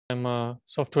I'm a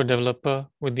software developer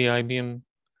with the IBM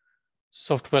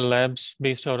software labs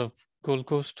based out of Gold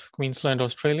Coast, Queensland,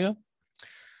 Australia.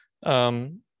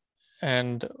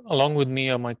 And along with me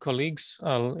are my colleagues.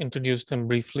 I'll introduce them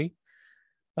briefly.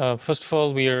 First of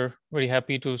all, we are very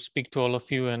happy to speak to all of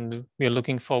you, and we are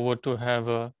looking forward to have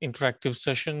an interactive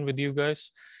session with you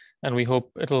guys. And we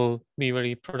hope it'll be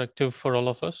very productive for all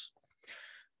of us.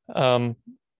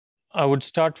 I would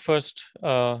start first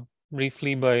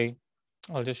briefly by,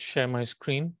 I'll just share my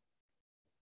screen.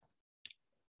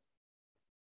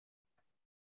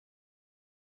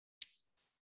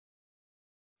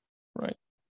 Right.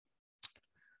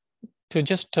 To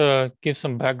just give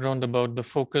some background about the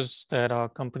focus that our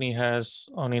company has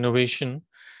on innovation,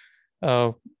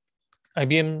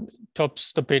 IBM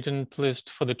tops the patent list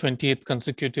for the 20th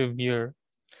consecutive year.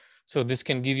 So this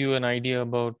can give you an idea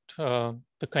about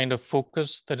the kind of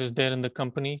focus that is there in the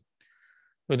company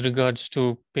with regards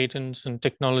to patents and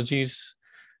technologies,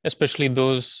 especially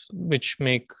those which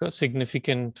make a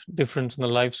significant difference in the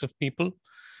lives of people.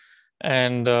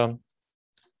 And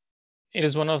it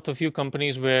is one of the few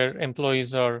companies where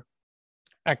employees are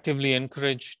actively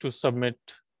encouraged to submit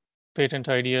patent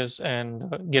ideas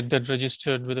and get that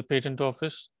registered with the patent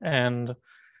office. And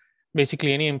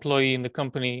basically any employee in the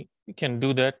company can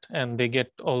do that, and they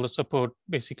get all the support,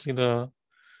 basically the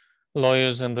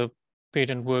lawyers and the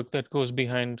patent work that goes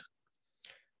behind.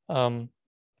 The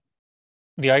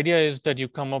idea is that you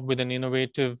come up with an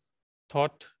innovative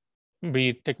thought, be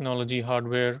it technology,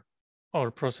 hardware, or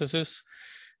processes,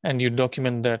 and you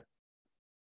document that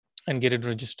and get it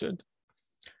registered.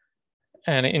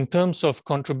 And in terms of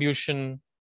contribution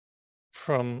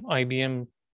from IBM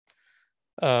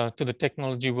to the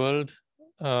technology world,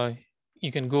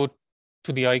 you can go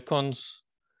to the icons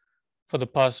for the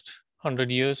past 100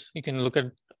 years. You can look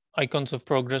at icons of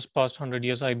progress past 100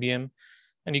 years IBM,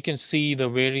 and you can see the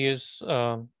various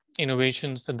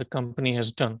innovations that the company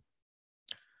has done.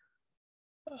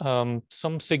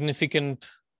 Some significant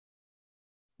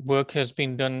work has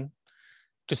been done.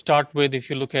 To start with, if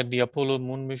you look at the Apollo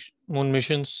moon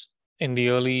missions in the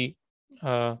early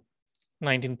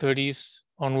 1930s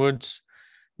onwards,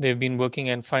 they've been working,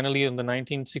 and finally in the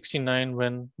 1969,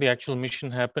 when the actual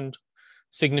mission happened,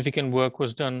 significant work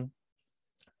was done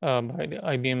by the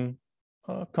IBM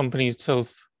company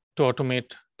itself to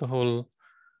automate the whole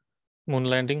moon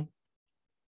landing.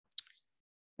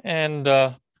 And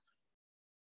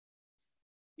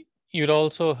you'd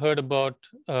also heard about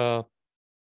the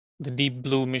Deep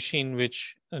Blue machine,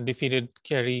 which defeated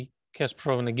Garry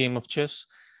Kasparov in a game of chess,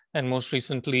 and most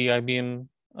recently IBM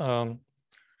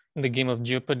in the game of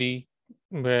Jeopardy,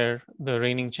 where the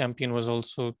reigning champion was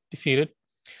also defeated.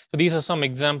 So these are some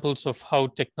examples of how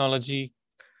technology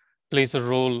plays a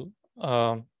role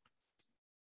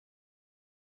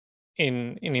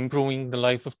in improving the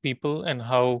life of people, and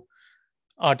how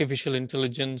artificial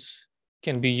intelligence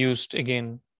can be used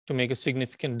again to make a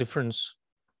significant difference.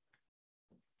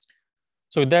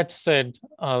 So with that said,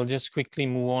 I'll just quickly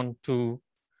move on to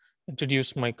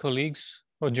introduce my colleagues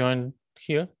who are joined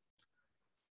here.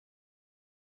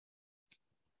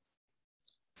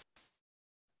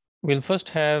 We'll first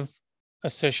have a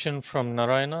session from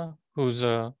Narayana, who's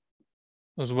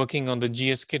working on the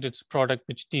GSKit. It's a product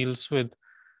which deals with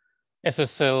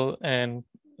SSL and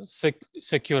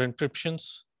secure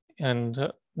encryptions.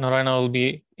 And Narayana will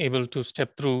be able to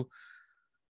step through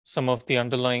some of the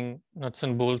underlying nuts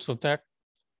and bolts of that.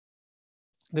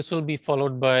 This will be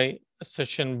followed by a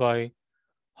session by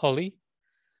Holly.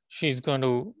 She's going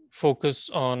to focus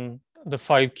on the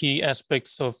 5 key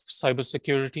aspects of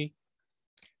cybersecurity.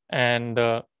 And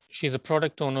she's a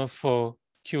product owner for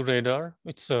QRadar.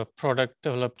 It's a product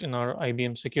developed in our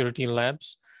IBM security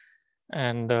labs.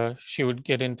 And she would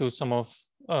get into some of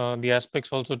the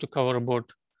aspects also to cover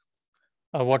about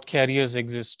what carriers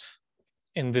exist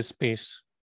in this space.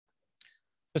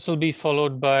 This will be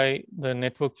followed by the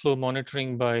network flow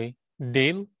monitoring by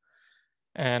Dale.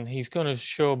 And he's going to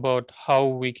show about how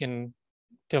we can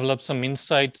develop some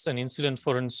insights and incident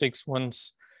forensics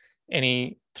once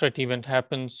any threat event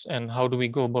happens, and how do we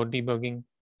go about debugging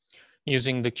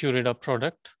using the QRadar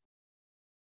product.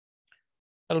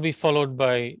 That'll be followed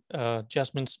by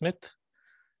Jasmine Smith.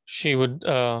 She would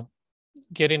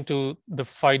get into the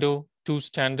FIDO 2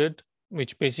 standard,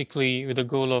 which basically with the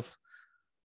goal of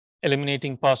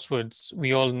eliminating passwords.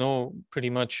 We all know pretty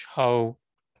much how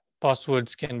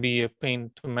passwords can be a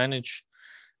pain to manage,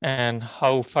 and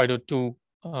how FIDO 2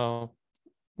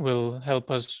 will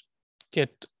help us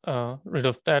get rid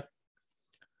of that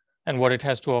and what it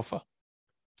has to offer.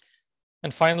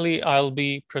 And finally, I'll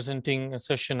be presenting a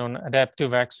session on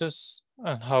adaptive access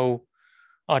and how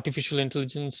artificial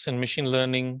intelligence and machine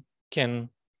learning can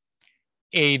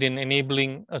aid in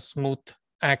enabling a smooth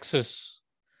access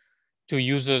to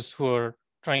users who are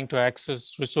trying to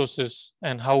access resources,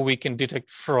 and how we can detect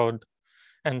fraud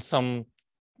and some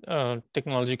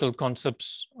technological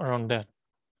concepts around that.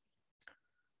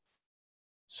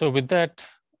 So with that,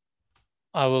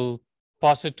 I will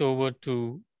pass it over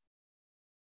to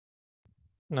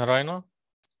Narayana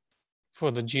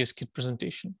for the GS Kit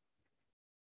presentation.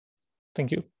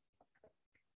 Thank you.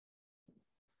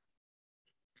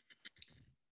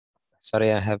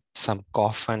 Sorry, I have some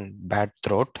cough and bad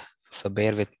throat, so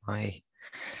bear with my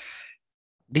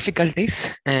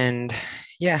difficulties. And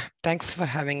yeah, thanks for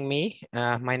having me.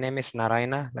 My name is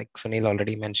Narayana, like Sunil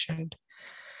already mentioned.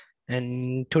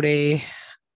 And today,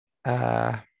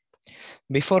 uh,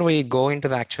 before we go into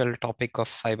the actual topic of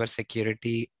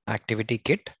cybersecurity activity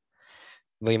kit,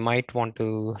 we might want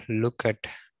to look at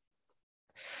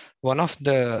one of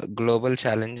the global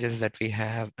challenges that we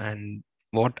have and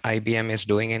what IBM is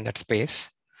doing in that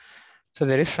space. So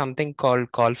there is something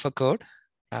called call for code.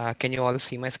 Can you all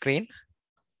see my screen?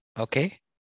 Okay.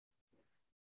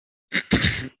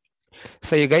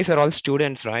 So you guys are all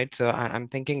students, right? So I'm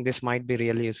thinking this might be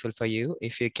really useful for you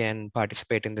if you can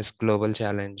participate in this global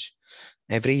challenge.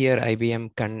 Every year,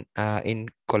 IBM can, in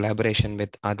collaboration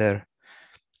with other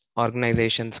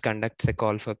organizations, conducts a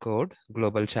call for code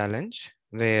global challenge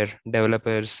where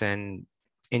developers and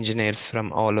engineers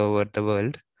from all over the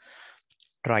world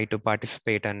try to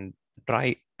participate and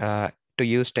try to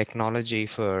use technology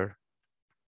for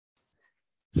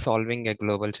solving a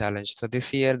global challenge. So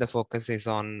this year, the focus is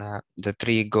on the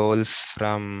three goals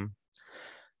from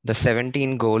the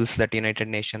 17 goals that United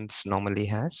Nations normally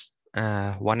has.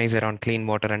 One is around clean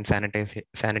water and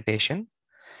sanitation.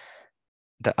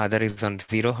 The other is on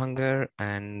zero hunger,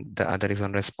 and the other is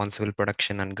on responsible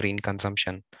production and green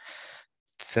consumption.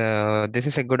 So this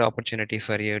is a good opportunity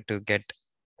for you to get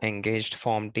engaged,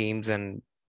 form teams, and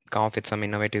come up with some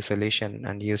innovative solution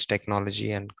and use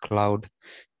technology and cloud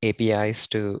APIs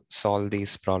to solve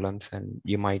these problems, and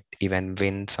you might even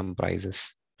win some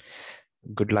prizes.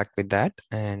 Good luck with that,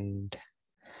 and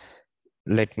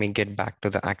let me get back to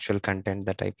the actual content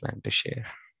that I plan to share.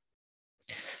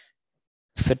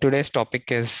 So today's topic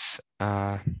is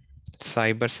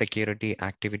cyber security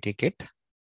activity kit.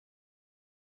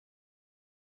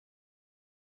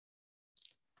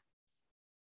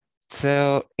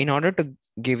 So in order to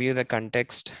give you the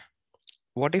context,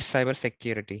 what is cyber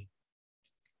security?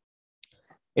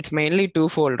 It's mainly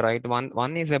twofold, right?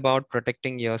 One is about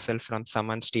protecting yourself from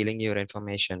someone stealing your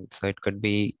information. So it could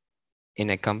be in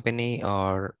a company,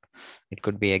 or it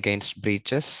could be against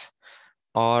breaches.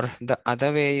 Or the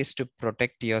other way is to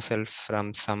protect yourself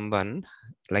from someone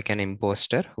like an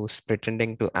imposter who's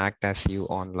pretending to act as you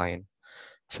online.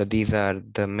 So these are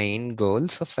the main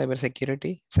goals of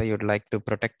cybersecurity. So you'd like to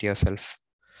protect yourself,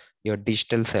 your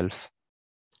digital self.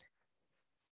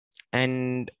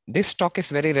 And this talk is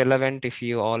very relevant if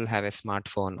you all have a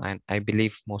smartphone, and I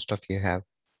believe most of you have.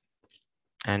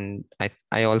 And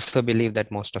I also believe that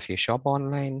most of you shop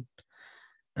online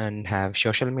and have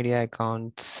social media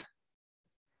accounts,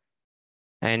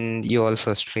 and you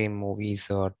also stream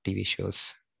movies or TV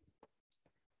shows,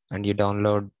 and you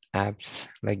download apps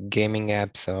like gaming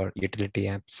apps or utility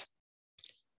apps.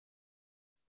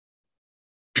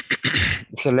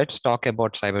 So let's talk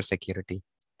about cybersecurity.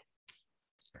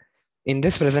 In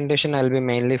this presentation, I'll be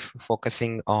mainly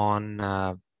focusing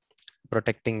on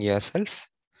protecting yourself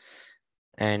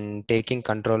and taking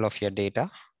control of your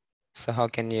data. So how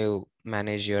can you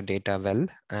manage your data well?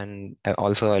 And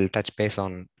also I'll touch base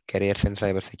on careers in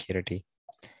cybersecurity.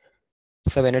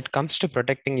 So when it comes to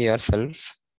protecting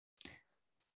yourself,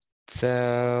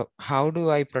 so how do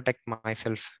I protect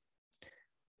myself?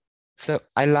 So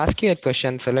I'll ask you a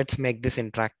question. So let's make this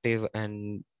interactive.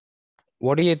 And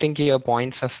what do you think your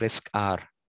points of risk are?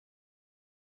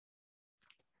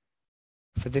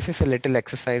 So this is a little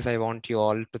exercise I want you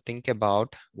all to think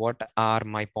about. What are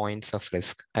my points of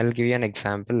risk? I'll give you an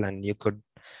example and you could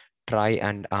try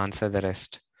and answer the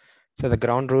rest. So the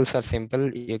ground rules are simple.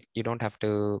 You don't have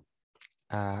to,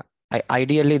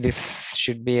 ideally this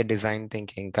should be a design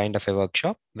thinking kind of a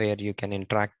workshop where you can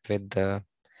interact with the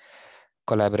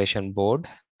collaboration board.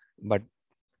 But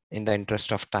in the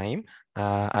interest of time,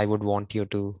 I would want you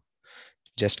to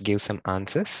just give some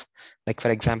answers. Like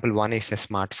for example, one is a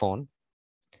smartphone.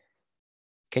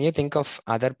 Can you think of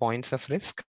other points of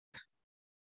risk?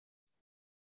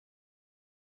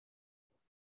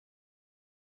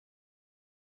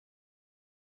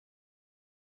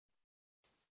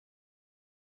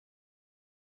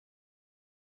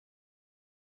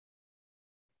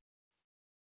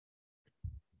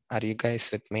 Are you guys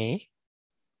with me?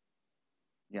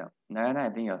 Yeah, Narayana, I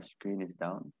think your screen is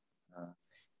down.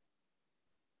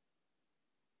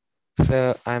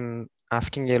 So I'm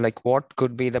asking you, like, what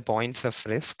could be the points of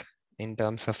risk in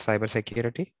terms of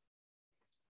cybersecurity?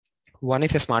 One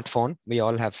is a smartphone. We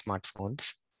all have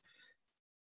smartphones.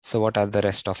 So what are the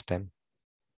rest of them?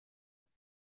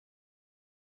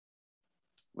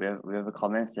 We have a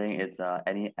comment saying it's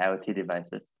any IoT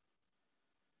devices.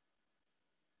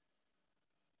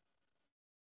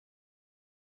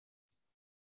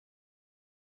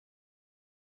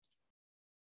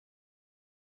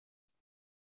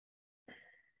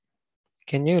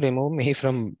 Can you remove me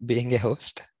from being a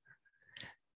host?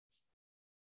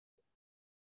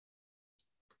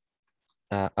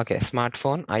 Okay,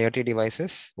 smartphone, IoT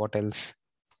devices. What else?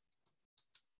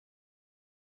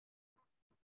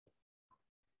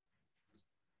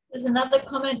 There's another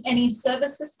comment, any server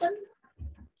system?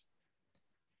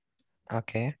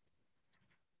 Okay.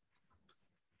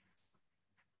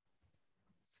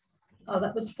 Oh,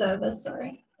 that was server,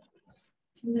 sorry.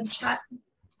 In the chat.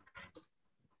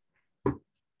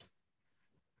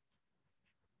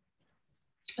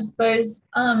 I suppose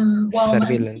while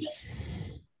Surveillance.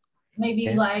 maybe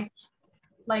Okay.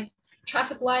 like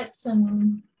traffic lights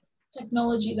and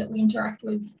technology that we interact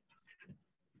with.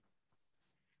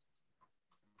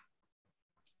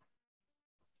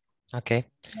 Okay.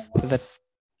 So that,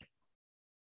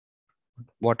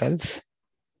 what else?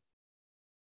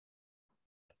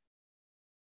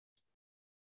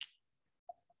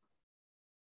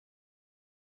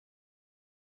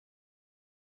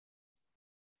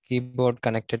 Keyboard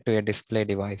connected to a display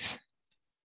device.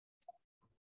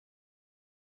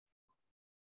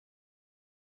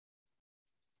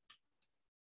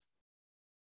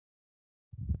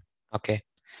 Okay. I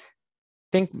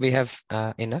think we have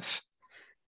enough.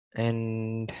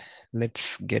 And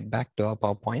let's get back to our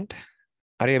PowerPoint.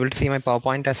 Are you able to see my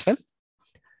PowerPoint as well?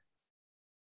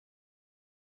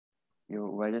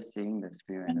 We're just seeing the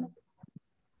screen right now.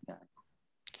 Yeah.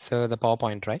 So the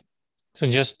PowerPoint, right? So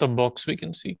just the box we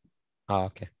can see. Oh,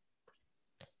 okay.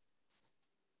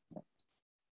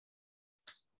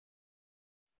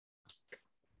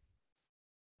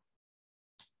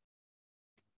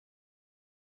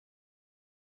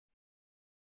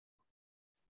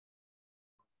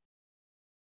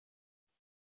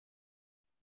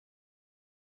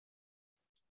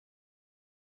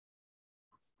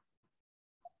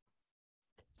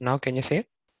 Now can you see it?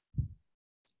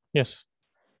 Yes.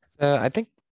 I think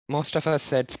most of us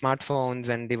said smartphones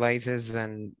and devices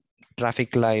and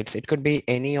traffic lights. It could be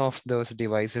any of those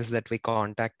devices that we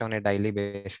contact on a daily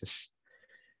basis.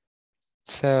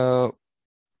 So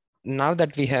now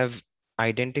that we have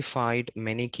identified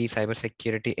many key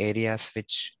cybersecurity areas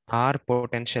which are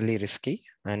potentially risky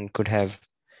and could have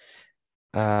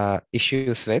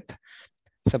issues with.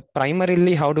 So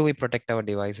primarily, how do we protect our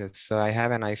devices? So I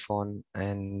have an iPhone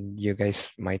and you guys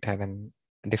might have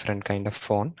a different kind of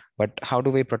phone, but how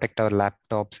do we protect our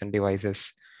laptops and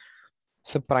devices?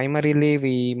 So primarily,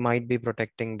 we might be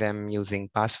protecting them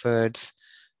using passwords,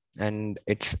 and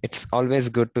it's always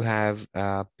good to have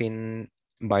PIN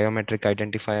biometric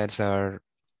identifiers are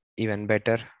even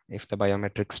better if the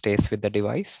biometric stays with the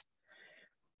device.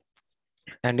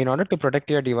 And in order to protect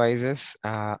your devices,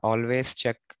 always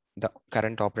check the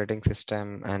current operating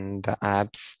system and the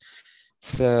apps.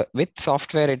 So with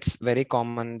software, it's very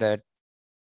common that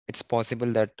it's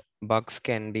possible that bugs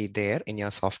can be there in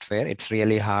your software. It's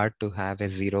really hard to have a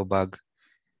zero bug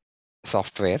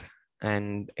software.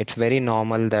 And it's very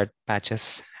normal that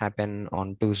patches happen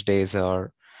on Tuesdays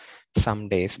or some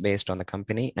days based on the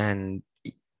company, and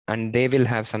they will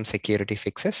have some security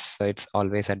fixes. So it's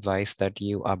always advised that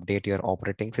you update your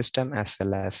operating system as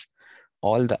well as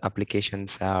all the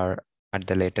applications are at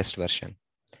the latest version.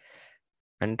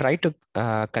 And try to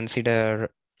consider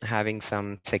having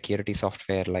some security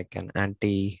software like an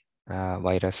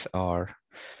anti-virus or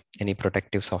any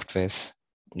protective softwares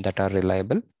that are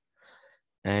reliable.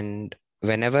 And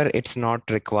whenever it's not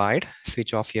required,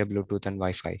 switch off your Bluetooth and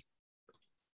Wi-Fi.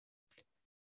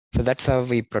 So that's how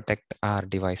we protect our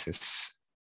devices.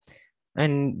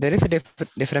 And there is a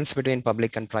difference between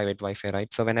public and private Wi-Fi,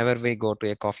 right? So whenever we go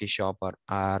to a coffee shop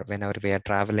or whenever we are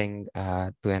traveling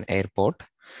to an airport,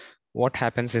 what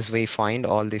happens is we find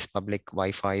all these public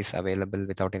Wi-Fis available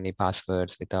without any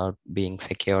passwords, without being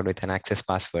secured with an access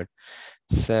password.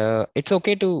 So it's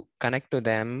okay to connect to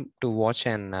them to watch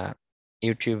an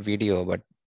YouTube video, but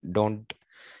don't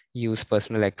use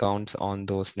personal accounts on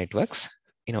those networks.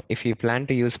 If you plan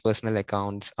to use personal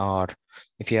accounts, or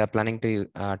if you are planning to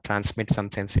transmit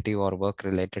some sensitive or work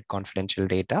related confidential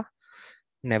data,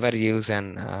 never use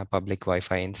an public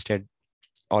Wi-Fi. Instead,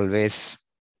 always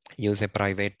use a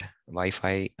private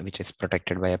Wi-Fi which is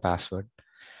protected by a password.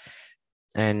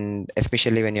 And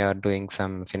especially when you are doing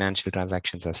some financial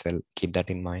transactions as well, keep that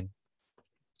in mind.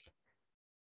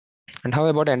 And how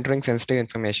about entering sensitive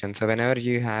information? So whenever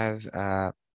you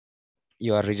have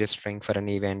you are registering for an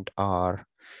event, or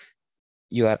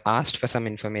you are asked for some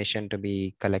information to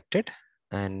be collected,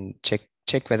 and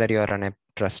check whether you are on a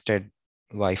trusted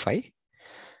Wi-Fi,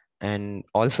 and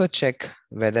also check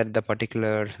whether the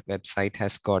particular website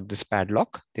has got this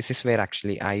padlock. This is where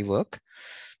actually I work.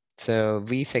 So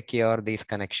we secure these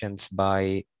connections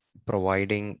by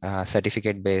providing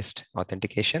certificate-based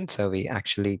authentication. So we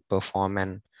actually perform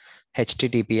an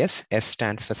HTTPS. S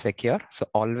stands for secure. So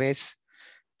always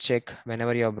check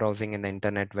whenever you're browsing in the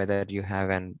internet whether you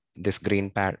have this green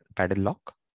paddle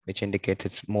lock, which indicates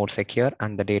it's more secure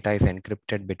and the data is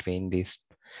encrypted between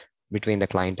the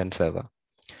client and server.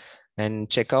 And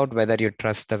check out whether you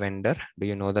trust the vendor. Do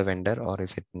you know the vendor or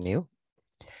is it new?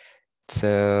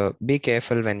 So be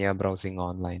careful when you're browsing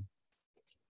online.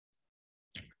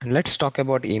 And let's talk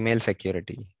about email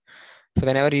security. So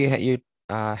whenever you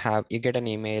get an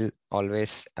email,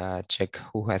 always check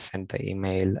who has sent the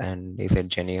email and is it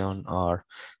genuine,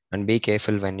 and be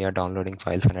careful when you're downloading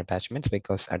files and attachments,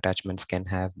 because attachments can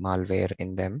have malware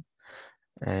in them.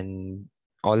 And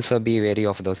also be wary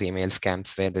of those email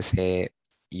scams where they say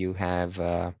you have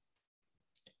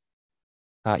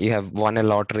won a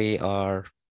lottery, or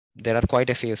there are quite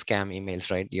a few scam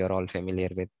emails, right? You're all familiar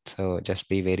with. So just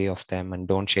be wary of them and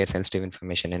don't share sensitive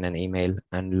information in an email,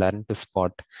 and learn to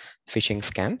spot phishing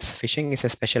scams. Phishing is a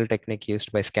special technique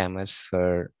used by scammers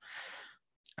for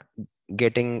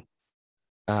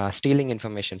stealing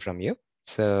information from you.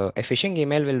 So a phishing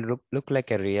email will look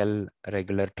like a real,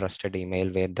 regular, trusted email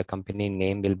where the company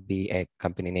name will be a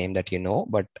company name that you know,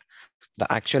 but the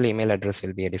actual email address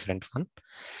will be a different one.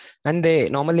 And they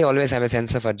normally always have a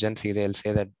sense of urgency. They'll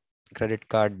say that credit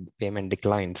card payment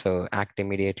declined, so act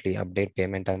immediately, update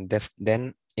payment. And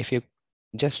then if you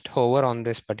just hover on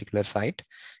this particular site,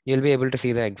 you'll be able to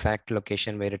see the exact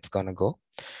location where it's going to go.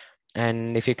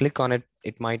 And if you click on it,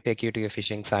 it might take you to a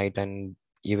phishing site and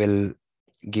you will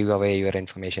give away your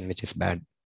information, which is bad.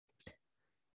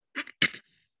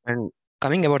 And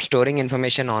coming about storing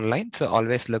information online, so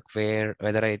always look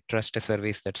whether I trust a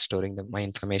service that's storing my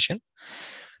information.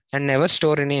 And never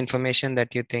store any information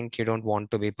that you think you don't want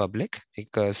to be public,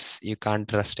 because you can't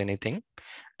trust anything.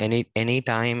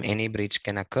 Anytime any breach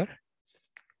can occur.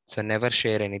 So never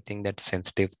share anything that's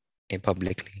sensitive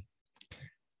publicly.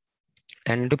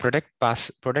 And to protect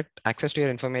access to your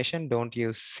information, don't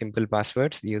use simple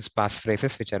passwords. Use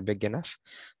passphrases which are big enough.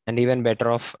 And even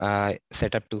better off,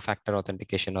 set up two-factor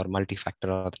authentication or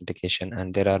multi-factor authentication.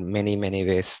 And there are many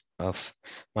ways of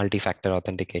multi-factor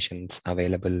authentications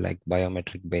available, like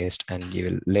biometric based, and you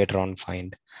will later on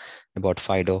find about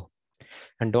FIDO.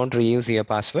 And don't reuse your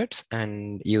passwords,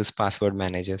 and use password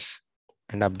managers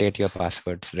and update your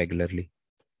passwords regularly.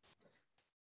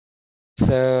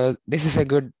 So this is a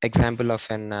good example of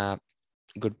an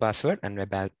good password and a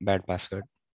bad password.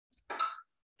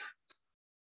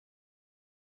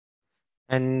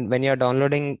 And when you're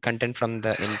downloading content from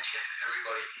the as the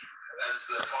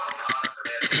final part of our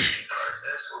testing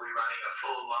process, we'll be running a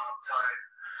full alarm tone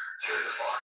through the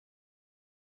fire.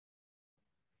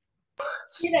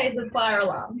 Days of fire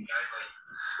alarms. So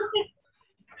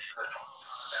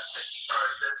that testing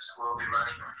process, we'll be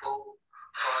running a full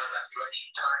fire evacuation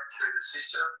tone through the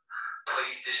system.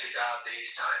 Please disregard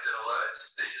these tones and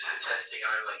alerts. This is for testing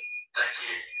only. Thank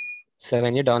you. So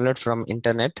when you download from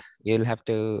internet, you'll have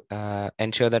to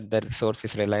ensure that the source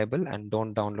is reliable, and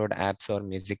don't download apps or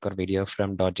music or video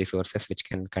from dodgy sources which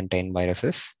can contain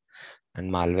viruses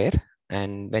and malware.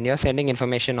 And when you're sending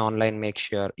information online, make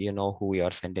sure you know who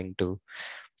you're sending to,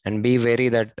 and be wary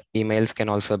that emails can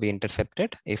also be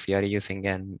intercepted if you're using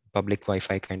a public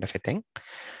Wi-Fi kind of a thing.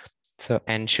 So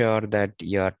ensure that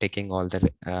you're taking all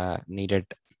the needed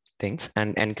things.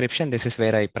 And encryption, this is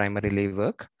where I primarily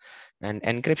work. And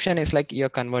encryption is like you're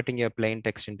converting your plain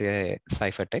text into a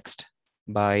ciphertext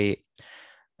by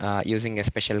using a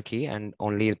special key, and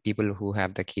only people who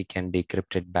have the key can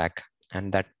decrypt it back,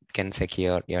 and that can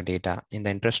secure your data. In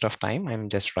the interest of time, I'm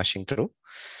just rushing through,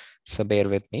 so bear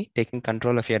with me. Taking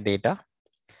control of your data.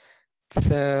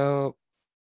 So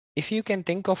if you can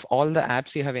think of all the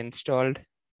apps you have installed,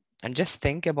 and just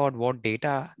think about what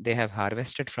data they have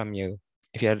harvested from you.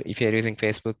 If you're using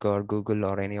Facebook or Google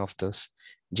or any of those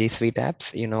G Suite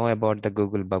apps, you know about the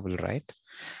Google bubble, right?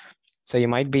 So you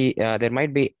might be there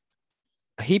might be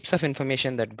heaps of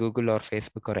information that Google or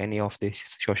Facebook or any of these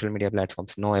social media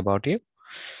platforms know about you.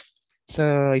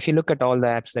 So if you look at all the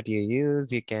apps that you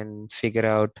use, you can figure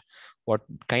out what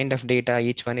kind of data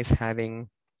each one is having.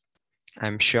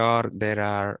 I'm sure there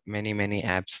are many, many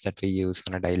apps that we use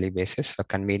on a daily basis for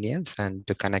convenience and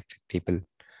to connect with people.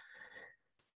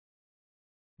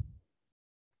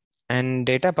 And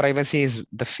data privacy is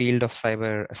the field of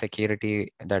cyber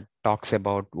security that talks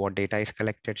about what data is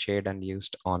collected, shared, and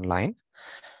used online.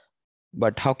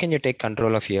 But how can you take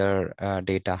control of your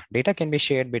data? Data can be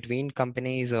shared between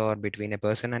companies or between a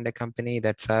person and a company.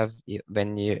 That's how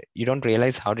when you don't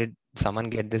realize how did someone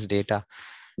get this data,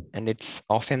 and it's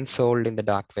often sold in the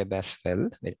dark web as well,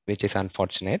 which is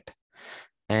unfortunate.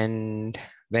 And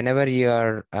whenever you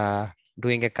are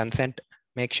doing a consent,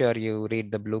 make sure you read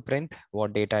the blueprint,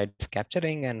 what data it's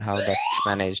capturing and how that's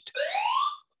managed.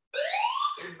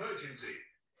 Emergency.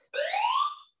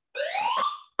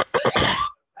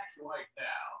 Evacuate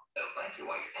now.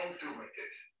 Evacuate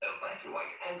automated.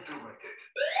 Evacuate automated.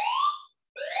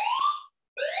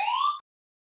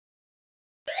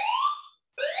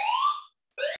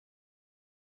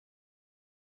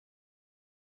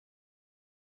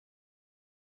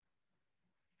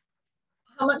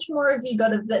 How much more have you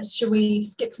got of this? Should we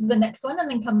skip to the next one and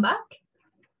then come back?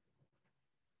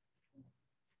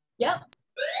 Yeah.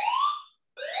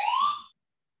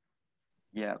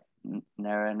 Yeah,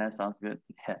 Narayana sounds good.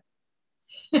 Yeah,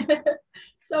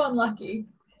 So unlucky.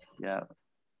 yeah.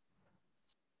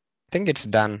 I think it's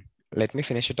done. Let me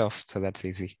finish it off so that's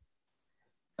easy.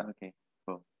 Okay,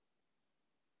 cool.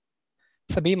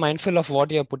 So be mindful of what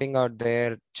you're putting out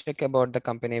there. Check about the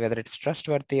company, whether it's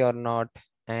trustworthy or not,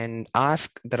 and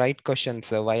ask the right questions.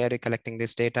 So why are you collecting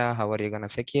this data? How are you going to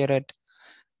secure it?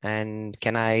 And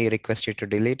can I request you to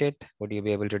delete it? Would you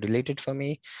be able to delete it for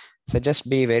me? So just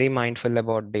be very mindful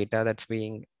about data that's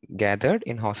being gathered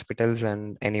in hospitals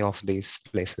and any of these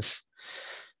places.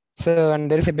 So, and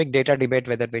there is a big data debate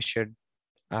whether we should,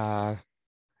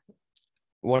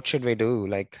 what should we do?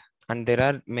 Like, and there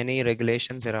are many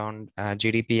regulations around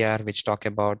GDPR, which talk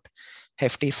about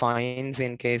hefty fines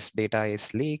in case data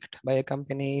is leaked by a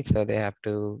company. So they have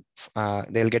to,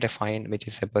 they'll get a fine, which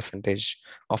is a percentage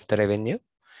of the revenue.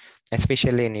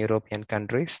 Especially in European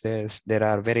countries, there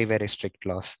are very, very strict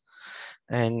laws.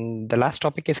 And the last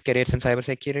topic is careers in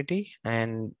cybersecurity.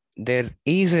 And there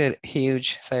is a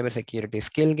huge cybersecurity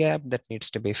skill gap that needs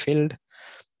to be filled.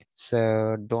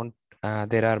 So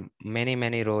there are many,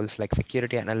 many roles like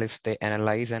security analysts. They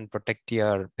analyze and protect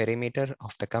your perimeter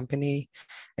of the company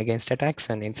against attacks,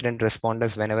 and incident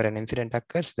responders. Whenever an incident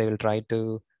occurs, they will try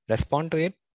to respond to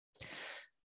it.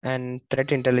 And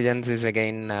threat intelligence is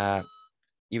again,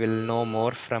 you will know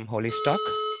more from Holy Stock.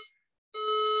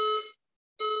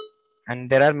 And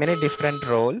there are many different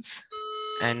roles.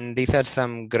 And these are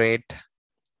some great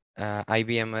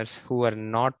IBMers who are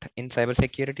not in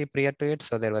cybersecurity prior to it.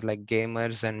 So there were like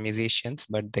gamers and musicians,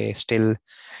 but they still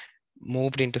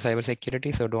moved into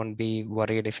cybersecurity. So don't be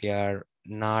worried if you are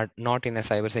not in a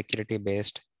cybersecurity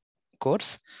based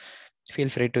course. Feel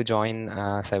free to join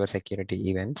cybersecurity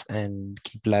events and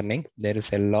keep learning. There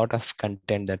is a lot of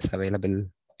content that's available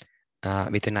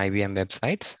within IBM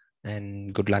websites,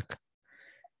 and good luck.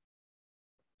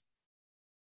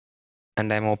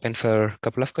 And I'm open for a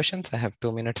couple of questions. I have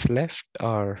 2 minutes left,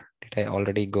 or did I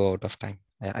already go out of time?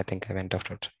 I think I went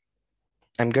out of time.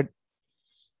 I'm good.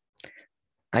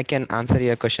 I can answer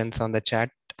your questions on the chat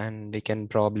and we can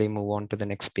probably move on to the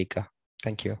next speaker.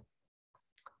 Thank you.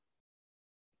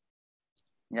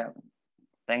 Yeah,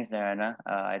 thanks, Narayana.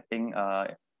 I think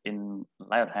in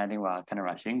light of time, I think we're kind of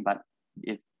rushing, but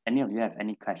if any of you have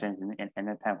any questions in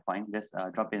any time point, just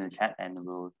drop in the chat and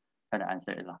we'll try to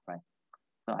answer it, right?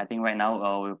 So I think right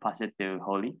now we'll pass it to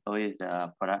Holly. Holly is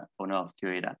the product owner of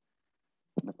Curator.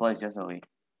 The floor is yours, Holly.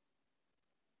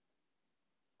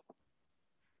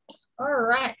 All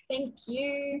right, thank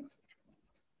you.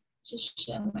 Just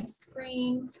share my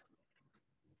screen.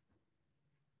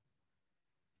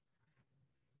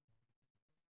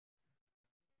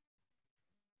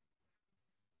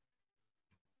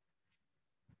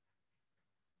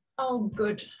 Oh,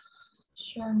 good.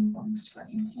 Sharing wrong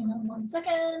screen. Hang on 1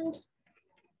 second.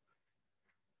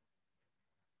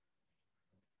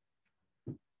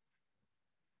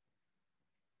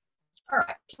 All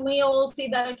right, can we all see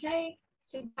that okay?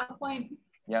 See the PowerPoint?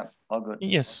 Yeah, all good.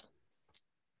 Yes.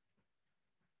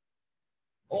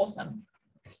 Awesome.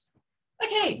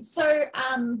 Okay, so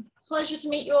pleasure to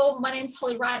meet you all. My name's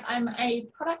Holly Wright. I'm a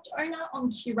product owner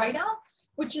on Curator,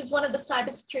 which is one of the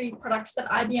cybersecurity products that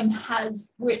IBM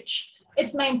has, which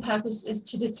its main purpose is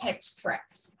to detect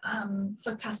threats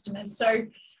for customers. So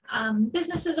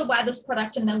businesses will buy this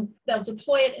product and they'll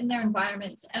deploy it in their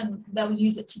environments and they'll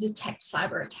use it to detect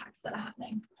cyber attacks that are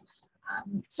happening.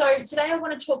 So today I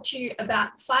want to talk to you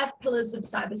about 5 pillars of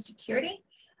cybersecurity.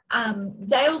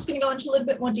 Dale's going to go into a little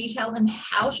bit more detail on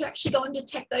how to actually go and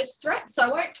detect those threats. So I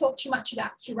won't talk too much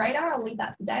about QRadar, I'll leave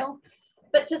that for Dale.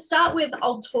 But to start with,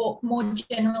 I'll talk more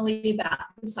generally about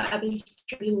the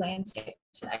cybersecurity landscape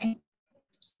today.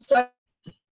 So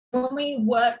when we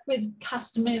work with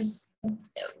customers,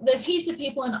 there's heaps of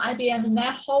people in IBM and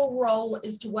their whole role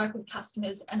is to work with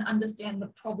customers and understand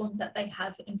the problems that they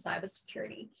have in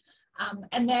cybersecurity.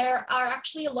 And there are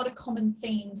actually a lot of common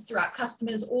themes throughout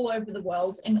customers all over the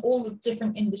world in all the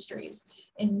different industries,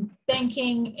 in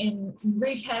banking, in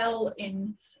retail,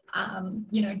 in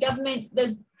government.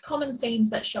 There's common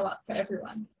themes that show up for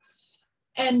everyone.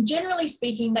 And generally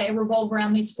speaking, they revolve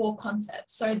around these 4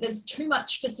 concepts. So there's too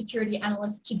much for security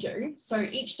analysts to do. So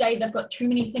each day they've got too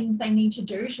many things they need to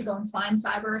do to go and find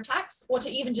cyber attacks or to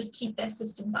even just keep their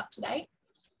systems up to date.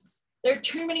 There are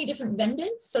too many different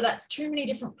vendors. So that's too many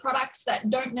different products that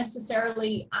don't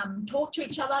necessarily talk to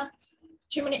each other.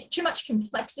 Too much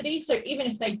complexity. So even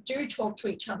if they do talk to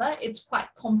each other, it's quite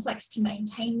complex to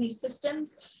maintain these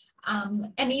systems.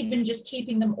 And even just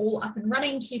keeping them all up and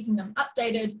running, keeping them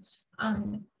updated,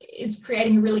 is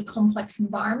creating a really complex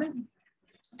environment.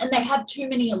 And they have too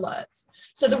many alerts.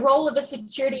 So the role of a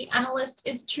security analyst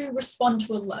is to respond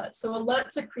to alerts. So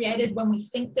alerts are created when we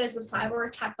think there's a cyber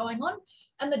attack going on.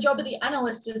 And the job of the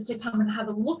analyst is to come and have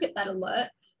a look at that alert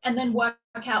and then work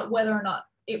out whether or not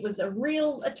it was a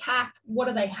real attack, what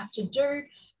do they have to do?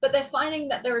 But they're finding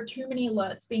that there are too many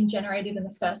alerts being generated in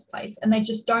the first place, and they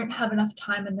just don't have enough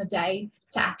time in the day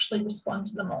to actually respond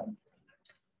to them all.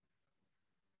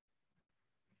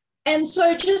 And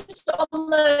so just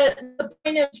on the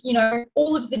point of,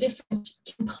 all of the different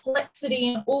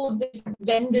complexity and all of the different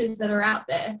vendors that are out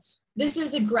there, this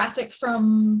is a graphic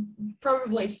from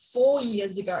probably 4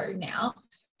 years ago now,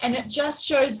 and it just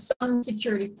shows some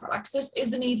security products. This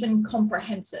isn't even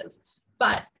comprehensive,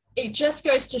 but it just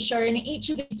goes to show in each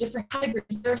of these different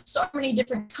categories, there are so many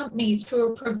different companies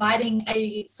who are providing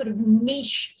a sort of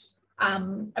niche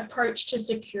approach to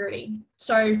security.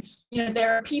 So,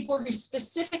 there are people who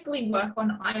specifically work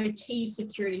on IoT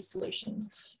security solutions.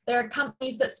 There are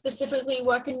companies that specifically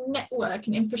work in network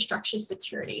and infrastructure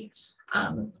security.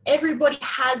 Everybody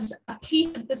has a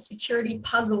piece of the security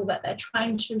puzzle that they're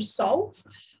trying to solve.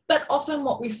 But often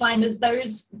what we find is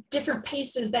those different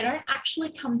pieces, they don't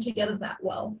actually come together that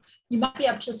well. You might be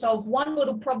able to solve one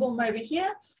little problem over here,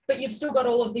 but you've still got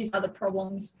all of these other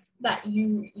problems that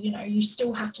you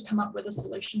still have to come up with a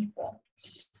solution for.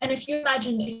 And if you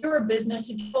imagine, if you're a business,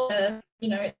 if you're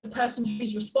the person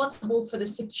who's responsible for the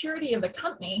security of a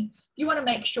company, you want to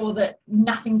make sure that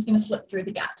nothing's going to slip through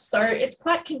the gaps. So it's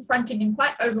quite confronting and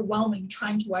quite overwhelming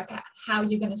trying to work out how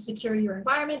you're going to secure your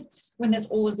environment when there's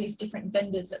all of these different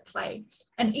vendors at play.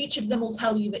 And each of them will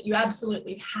tell you that you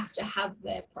absolutely have to have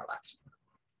their product.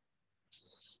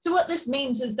 So what this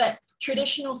means is that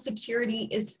traditional security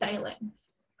is failing.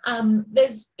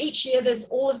 Each year there's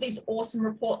all of these awesome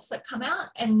reports that come out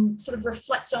and sort of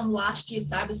reflect on last year's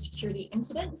cybersecurity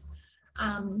incidents.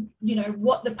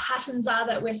 What the patterns are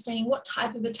that we're seeing, what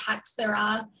type of attacks there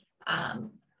are.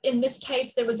 In this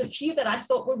case, there was a few that I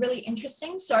thought were really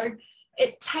interesting. So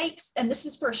it takes, and this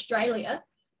is for Australia,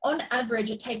 on average,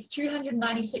 it takes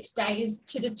 296 days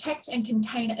to detect and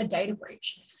contain a data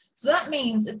breach. So that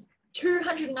means it's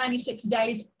 296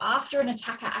 days after an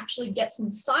attacker actually gets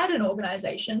inside an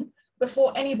organization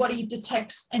before anybody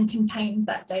detects and contains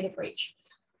that data breach.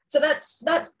 So that's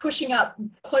pushing up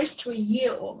close to a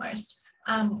year almost,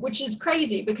 which is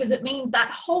crazy because it means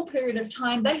that whole period of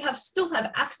time they still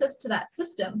have access to that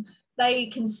system. They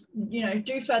can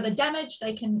do further damage,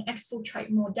 they can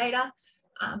exfiltrate more data.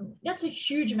 That's a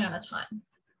huge amount of time.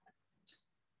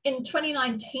 In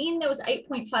 2019, there was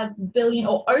 8.5 billion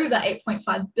or over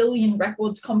 8.5 billion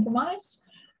records compromised.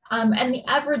 And the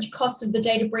average cost of the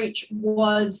data breach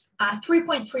was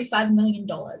 $3.35 million.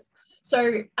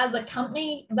 So as a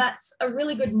company, that's a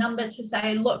really good number to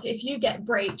say, look, if you get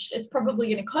breached, it's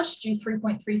probably going to cost you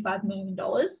 $3.35 million.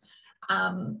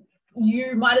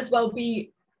 You might as well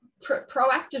be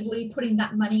proactively putting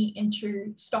that money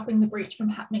into stopping the breach from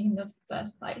happening in the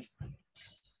first place.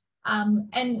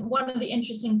 And one of the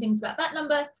interesting things about that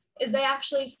number is they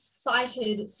actually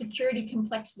cited security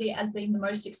complexity as being the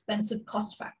most expensive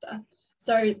cost factor.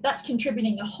 So that's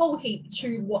contributing a whole heap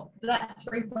to what that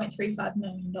 $3.35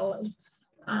 million.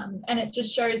 And it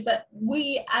just shows that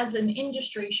we as an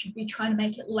industry should be trying to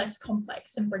make it less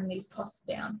complex and bring these costs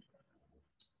down.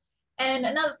 And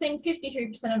another thing,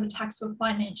 53% of attacks were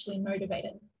financially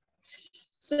motivated.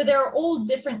 So there are all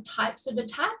different types of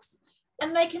attacks,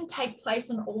 and they can take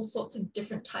place on all sorts of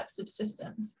different types of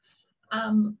systems.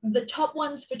 The top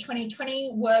ones for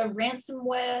 2020 were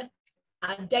ransomware,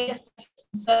 data theft,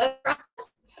 and server access,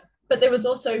 but there was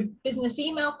also business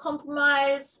email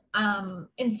compromise.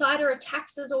 Insider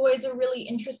attacks is always a really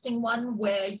interesting one,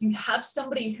 where you have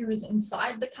somebody who is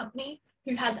inside the company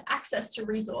who has access to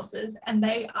resources, and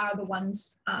they are the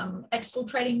ones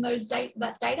exfiltrating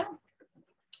that data.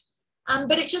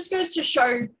 But it just goes to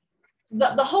show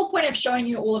that the whole point of showing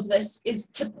you all of this is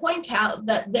to point out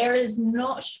that there is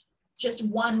not just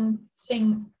one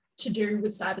thing to do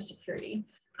with cybersecurity.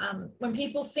 When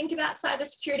people think about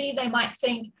cybersecurity, they might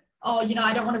think, oh, you know,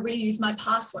 I don't want to reuse my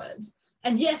passwords.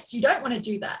 And yes, you don't want to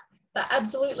do that.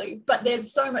 Absolutely. But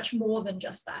there's so much more than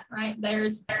just that, right?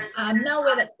 There's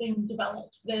malware that's being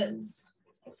developed. There's,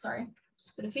 oh, sorry,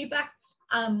 just a bit of feedback.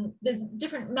 There's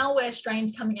different malware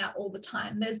strains coming out all the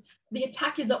time. The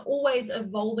attackers are always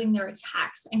evolving their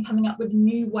attacks and coming up with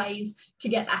new ways to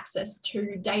get access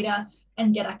to data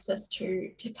and get access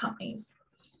to companies.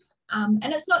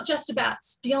 And it's not just about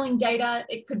stealing data.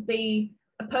 It could be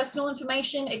personal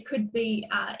information. It could be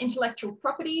intellectual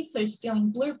property, so stealing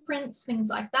blueprints, things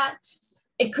like that.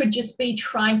 It could just be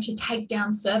trying to take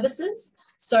down services.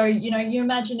 So, you know, you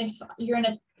imagine if you're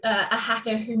in a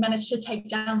hacker who managed to take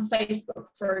down Facebook,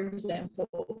 for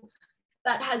example,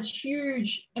 that has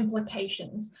huge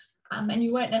implications. And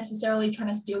you weren't necessarily trying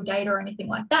to steal data or anything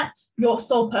like that. Your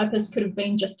sole purpose could have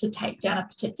been just to take down a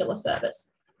particular service.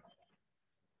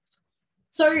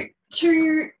 So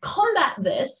to combat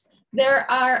this, there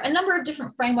are a number of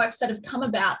different frameworks that have come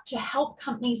about to help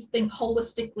companies think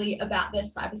holistically about their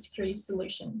cybersecurity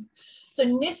solutions. So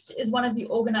NIST is one of the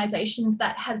organizations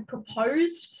that has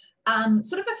proposed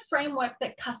sort of a framework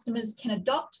that customers can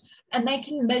adopt and they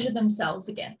can measure themselves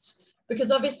against.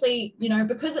 Because obviously, you know,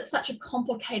 because it's such a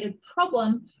complicated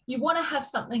problem, you want to have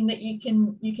something that you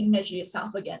can measure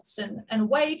yourself against, and a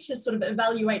way to sort of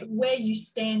evaluate where you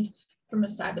stand from a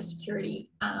cybersecurity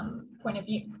point of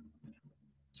view.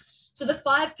 So the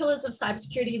 5 pillars of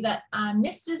cybersecurity that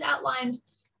NIST has outlined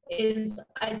is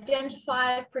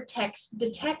identify, protect,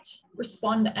 detect,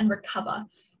 respond, and recover.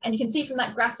 And you can see from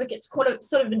that graphic, it's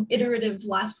sort of an iterative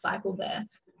life cycle there.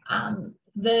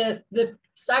 The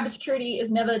cybersecurity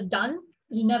is never done.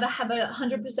 You never have a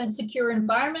 100% secure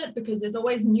environment because there's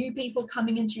always new people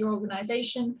coming into your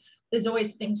organization. There's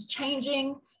always things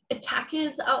changing.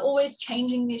 Attackers are always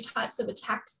changing the types of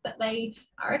attacks that they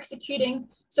are executing.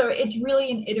 So it's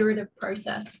really an iterative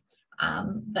process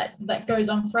that goes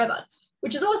on forever,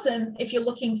 which is awesome if you're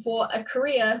looking for a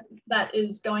career that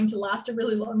is going to last a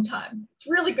really long time. It's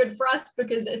really good for us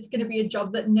because it's going to be a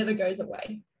job that never goes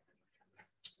away.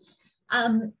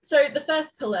 So the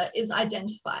first pillar is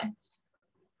identify.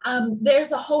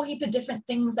 There's a whole heap of different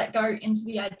things that go into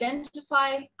the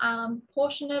identify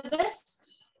portion of this.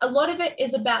 A lot of it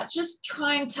is about just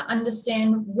trying to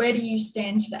understand, where do you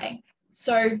stand today?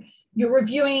 So you're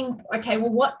reviewing, okay,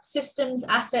 well, what systems,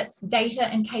 assets, data,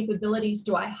 and capabilities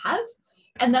do I have?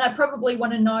 And then I probably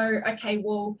want to know, okay,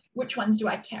 well, which ones do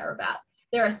I care about?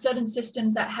 There are certain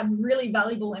systems that have really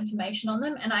valuable information on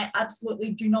them, and I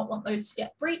absolutely do not want those to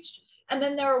get breached. And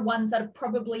then there are ones that are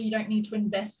probably you don't need to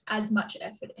invest as much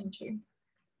effort into.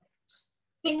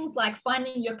 Things like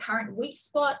finding your current weak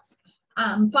spots,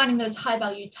 finding those high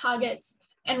value targets,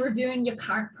 and reviewing your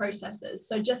current processes.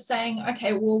 So just saying,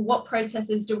 okay, well, what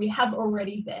processes do we have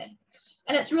already there?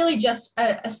 And it's really just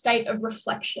a state of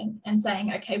reflection and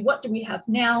saying, okay, what do we have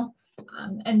now?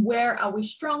 And where are we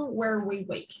strong? Where are we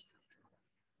weak?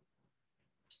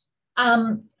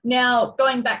 Now,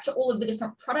 going back to all of the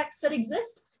different products that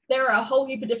exist, there are a whole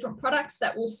heap of different products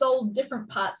that will solve different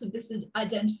parts of this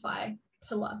identify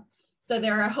pillar. So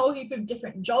there are a whole heap of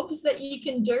different jobs that you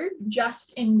can do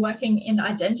just in working in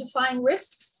identifying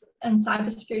risks and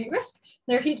cybersecurity risk.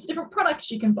 There are heaps of different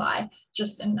products you can buy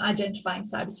just in identifying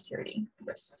cybersecurity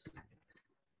risks.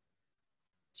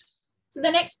 So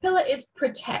the next pillar is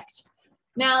protect.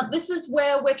 Now, this is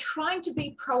where we're trying to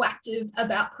be proactive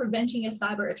about preventing a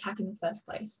cyber attack in the first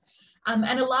place.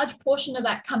 And a large portion of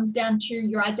that comes down to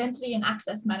your identity and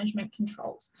access management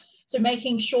controls. So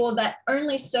making sure that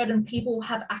only certain people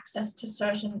have access to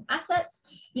certain assets.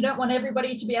 You don't want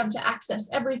everybody to be able to access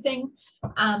everything.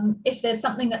 If there's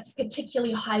something that's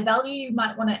particularly high value, you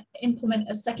might want to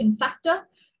implement a second factor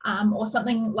or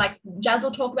something like Jazz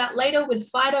will talk about later with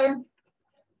FIDO.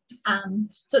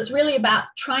 So it's really about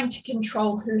trying to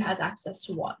control who has access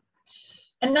to what.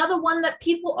 Another one that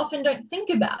people often don't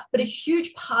think about, but a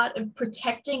huge part of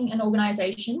protecting an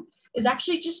organization is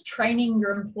actually just training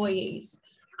your employees.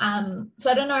 So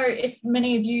I don't know if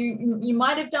many of you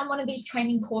might have done one of these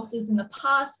training courses in the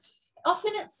past.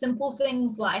 Often it's simple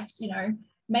things like, you know,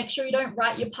 make sure you don't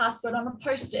write your password on a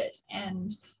post-it,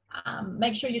 and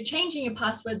make sure you're changing your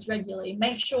passwords regularly.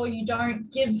 Make sure you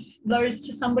don't give those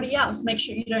to somebody else. Make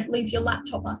sure you don't leave your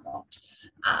laptop unlocked.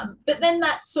 But then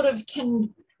that sort of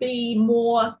can be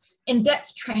more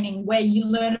in-depth training where you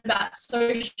learn about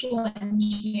social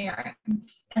engineering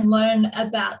and learn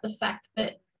about the fact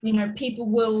that, you know, people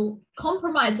will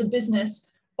compromise a business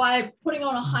by putting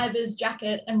on a high-vis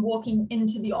jacket and walking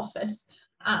into the office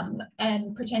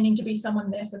and pretending to be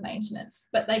someone there for maintenance.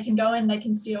 But they can go in, they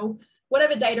can steal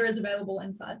whatever data is available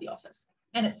inside the office.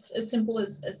 And it's as simple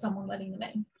as someone letting them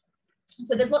in.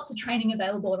 So there's lots of training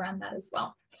available around that as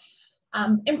well.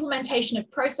 Implementation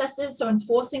of processes, so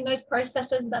enforcing those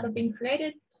processes that have been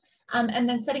created, and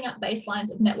then setting up baselines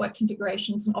of network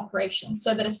configurations and operations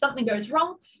so that if something goes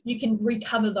wrong, you can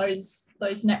recover those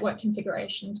network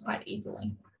configurations quite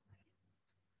easily.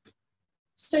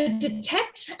 So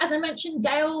detect, as I mentioned,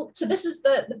 Dale, so this is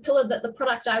the pillar that the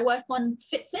product I work on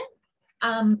fits in.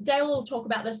 Dale will talk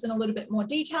about this in a little bit more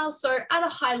detail. So at a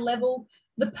high level,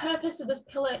 the purpose of this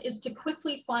pillar is to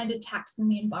quickly find attacks in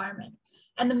the environment.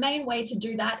 And the main way to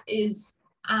do that is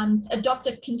adopt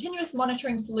a continuous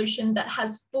monitoring solution that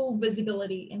has full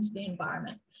visibility into the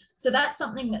environment. So that's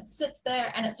something that sits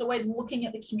there and it's always looking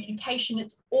at the communication.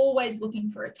 It's always looking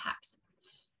for attacks.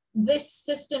 This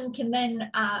system can then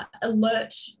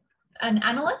alert an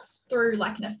analyst through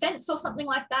like an offense or something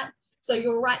like that. So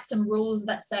you'll write some rules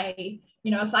that say,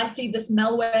 you know, if I see this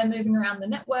malware moving around the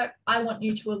network, I want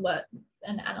you to alert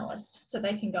an analyst so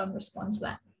they can go and respond to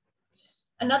that.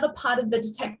 Another part of the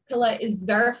detect pillar is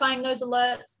verifying those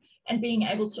alerts and being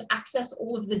able to access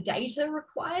all of the data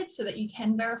required so that you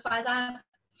can verify that.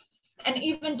 And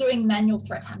even doing manual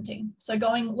threat hunting. So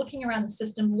looking around the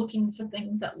system, looking for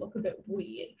things that look a bit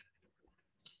weird.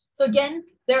 So again,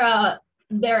 there are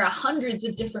hundreds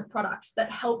of different products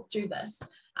that help do this.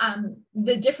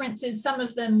 The difference is some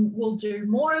of them will do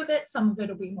more of it, some of it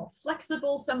will be more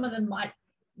flexible, some of them might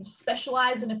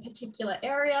specialize in a particular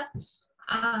area.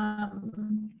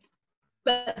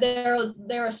 But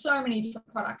there are so many different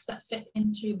products that fit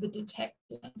into the detect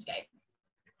landscape.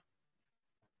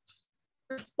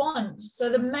 Respond. So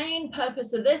the main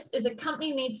purpose of this is a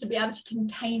company needs to be able to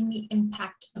contain the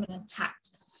impact of an attack.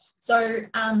 So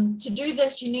to do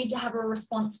this, you need to have a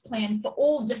response plan for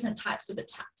all different types of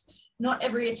attacks. Not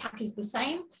every attack is the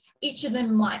same. Each of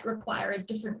them might require a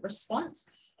different response.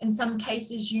 In some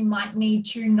cases, you might need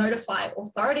to notify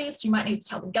authorities, you might need to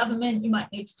tell the government, you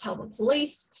might need to tell the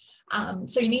police.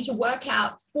 So you need to work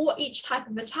out for each type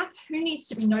of attack, who needs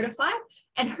to be notified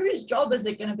and whose job is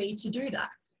it going to be to do that?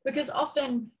 Because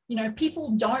often, you know,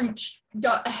 people don't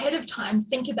go ahead of time,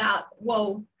 think about,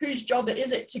 well, whose job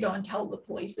is it to go and tell the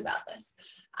police about this?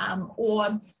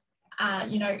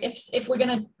 You know, if we're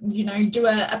going to, you know, do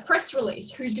a press release,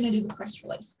 who's going to do the press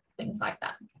release? Things like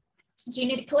that. So you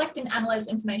need to collect and analyze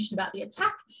information about the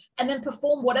attack and then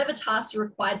perform whatever tasks are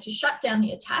required to shut down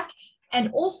the attack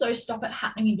and also stop it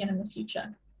happening again in the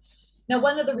future. Now,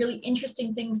 one of the really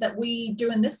interesting things that we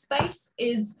do in this space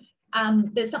is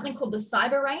there's something called the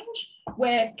cyber range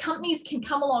where companies can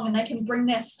come along and they can bring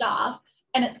their staff,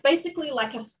 and it's basically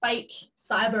like a fake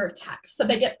cyber attack. So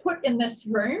they get put in this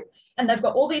room and they've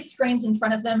got all these screens in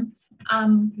front of them.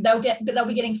 They'll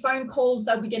be getting phone calls,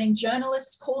 they'll be getting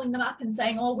journalists calling them up and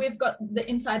saying, oh, we've got the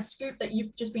inside scoop that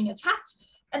you've just been attacked.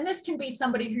 And this can be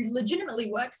somebody who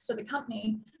legitimately works for the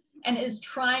company and is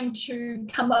trying to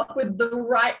come up with the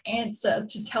right answer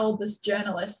to tell this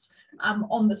journalist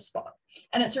on the spot.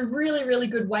 And it's a really, really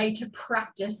good way to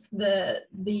practice the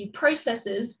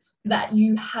processes that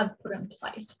you have put in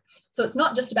place. So it's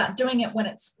not just about doing it when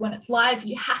it's live,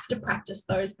 you have to practice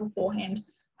those beforehand.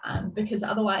 Because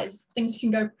otherwise things can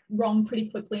go wrong pretty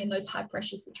quickly in those high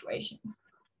pressure situations.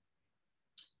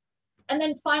 And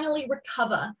then finally,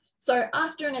 recover. So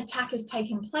after an attack has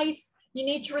taken place, you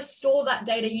need to restore that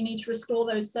data, you need to restore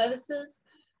those services.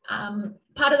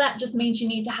 Part of that just means you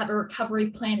need to have a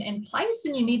recovery plan in place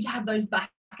and you need to have those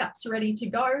backups ready to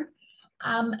go.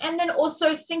 And then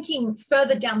also thinking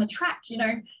further down the track, you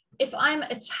know, if I'm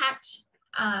attacked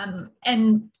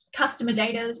and customer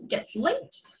data gets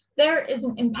leaked, there is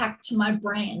an impact to my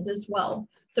brand as well.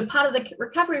 So part of the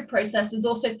recovery process is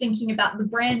also thinking about the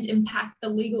brand impact, the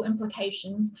legal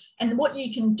implications, and what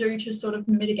you can do to sort of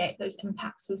mitigate those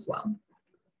impacts as well.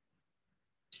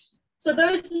 So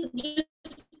those are just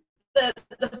the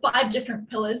 5 different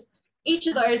pillars. Each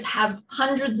of those have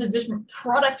hundreds of different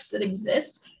products that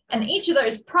exist, and each of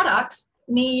those products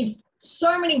need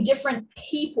so many different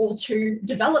people to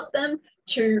develop them,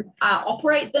 to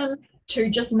operate them, to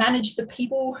just manage the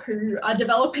people who are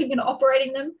developing and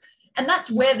operating them. And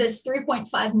that's where this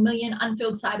 3.5 million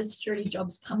unfilled cybersecurity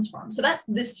jobs comes from. So that's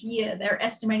this year, they're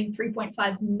estimating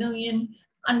 3.5 million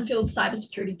unfilled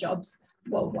cybersecurity jobs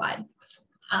worldwide.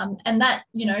 And that,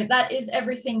 you know, that is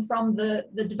everything from the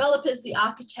developers, the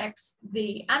architects,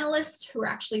 the analysts who are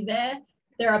actually there.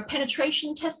 There are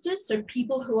penetration testers, so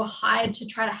people who are hired to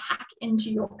try to hack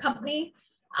into your company.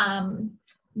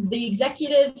 The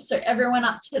executives, so everyone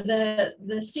up to the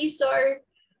CISO,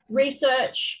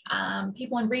 research,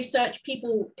 people in research,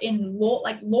 people in law,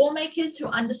 like lawmakers who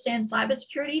understand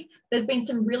cybersecurity. There's been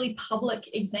some really public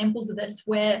examples of this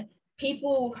where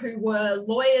people who were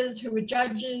lawyers, who were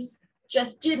judges,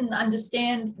 just didn't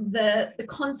understand the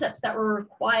concepts that were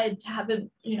required to have a,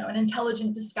 you know, an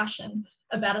intelligent discussion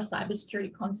about a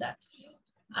cybersecurity concept.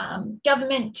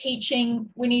 Government teaching,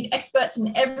 we need experts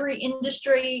in every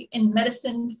industry, in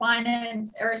medicine,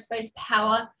 finance, aerospace,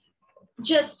 power.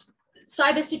 Just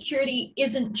cybersecurity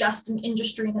isn't just an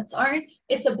industry in its own,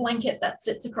 it's a blanket that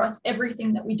sits across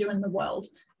everything that we do in the world.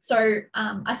 So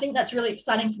I think that's really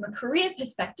exciting from a career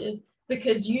perspective,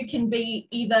 because you can be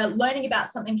either learning about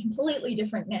something completely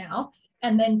different now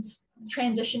and then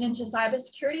transition into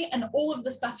cybersecurity, and all of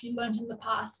the stuff you learned in the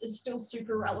past is still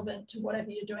super relevant to whatever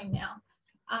you're doing now.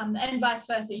 And vice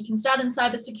versa, you can start in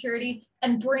cybersecurity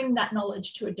and bring that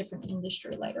knowledge to a different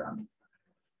industry later on.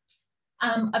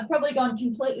 I've probably gone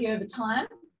completely over time.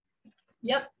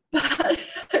 Yep, but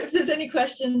if there's any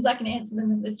questions, I can answer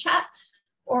them in the chat.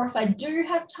 Or if I do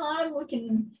have time, we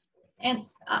can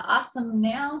ask them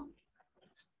now.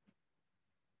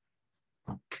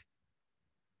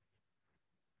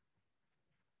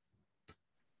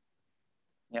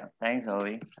 Yeah, thanks,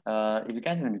 Holly. If you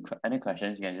guys have any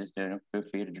questions, you can just feel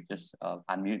free to just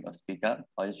unmute or speak up,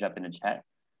 or just drop in the chat.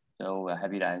 So we're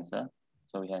happy to answer,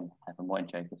 so we can have a more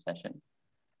interactive session.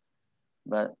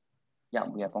 But yeah,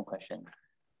 we have one question.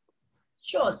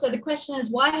 Sure. So the question is,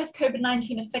 why has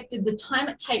COVID-19 affected the time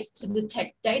it takes to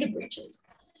detect data breaches?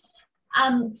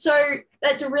 So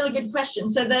that's a really good question.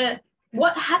 So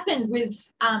what happened with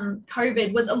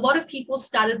COVID was a lot of people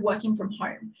started working from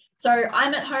home. So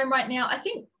I'm at home right now. I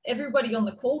think everybody on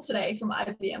the call today from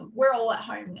IBM, we're all at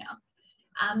home now.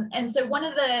 And so one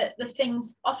of the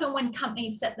things, often when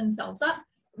companies set themselves up,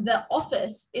 the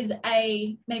office is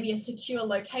maybe a secure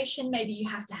location. Maybe you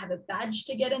have to have a badge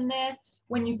to get in there.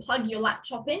 When you plug your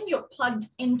laptop in, you're plugged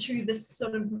into this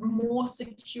sort of more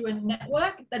secure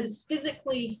network that is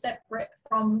physically separate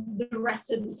from the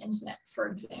rest of the internet, for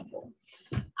example.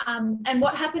 And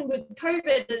what happened with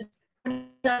COVID is when we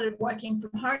started working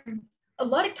from home, a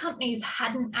lot of companies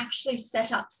hadn't actually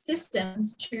set up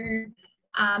systems to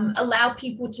allow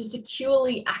people to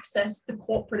securely access the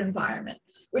corporate environment,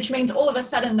 which means all of a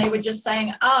sudden they were just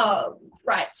saying, oh,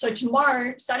 right, so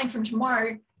tomorrow, starting from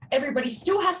tomorrow, everybody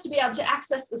still has to be able to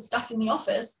access the stuff in the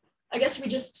office. I guess we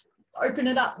just open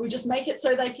it up. We just make it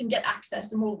so they can get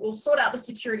access, and we'll sort out the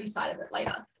security side of it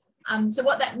later. So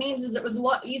what that means is it was a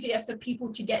lot easier for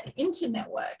people to get into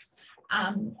networks.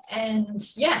 And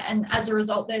yeah, and as a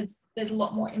result, there's a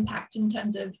lot more impact in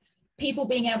terms of people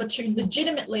being able to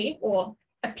legitimately, or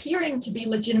appearing to be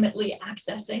legitimately,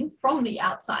 accessing from the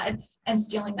outside and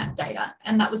stealing that data.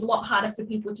 And that was a lot harder for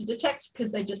people to detect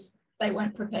because they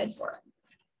weren't prepared for it.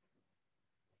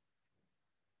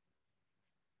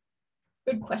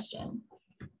 Good question.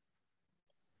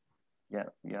 Yeah.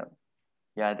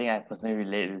 I think I personally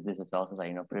relate with this as well,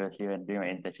 because previously when doing my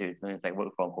internship, it's like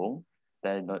work from home,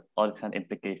 then all this kind of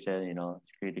implication,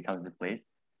 security comes into place.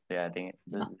 So yeah, I think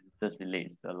this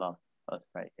relates to a lot of us,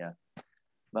 right? Yeah.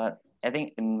 But I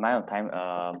think in my own time,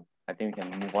 I think we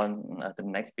can move on to the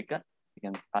next speaker. We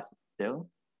can pass it to Dale.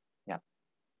 Yeah.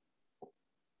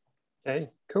 Okay,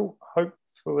 cool.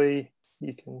 Hopefully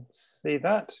you can see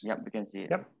that. Yep, we can see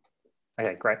it. Yep.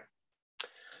 Okay, great.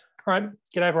 All right,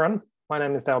 g'day everyone. My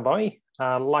name is Dale Bowie.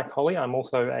 Like Holly, I'm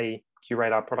also a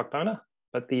QRadar product owner,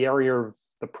 but the area of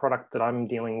the product that I'm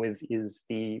dealing with is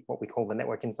what we call the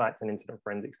network insights and incident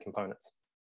forensics components.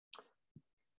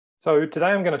 So today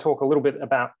I'm going to talk a little bit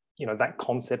about that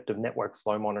concept of network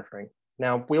flow monitoring.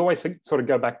 Now, we always sort of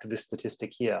go back to this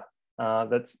statistic here.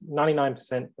 That's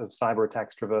 99% of cyber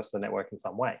attacks traverse the network in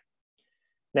some way.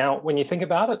 Now, when you think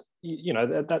about it,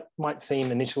 that might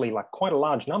seem initially like quite a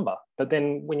large number, but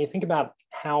then when you think about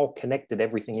how connected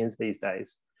everything is these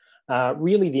days,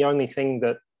 really the only thing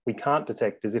that we can't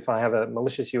detect is if I have a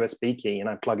malicious USB key and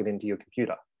I plug it into your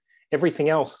computer. Everything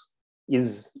else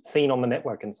is seen on the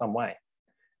network in some way.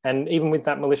 And even with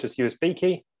that malicious USB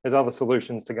key, there's other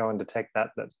solutions to go and detect that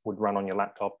would run on your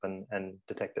laptop and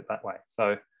detect it that way.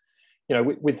 So,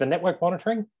 with the network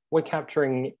monitoring, we're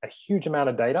capturing a huge amount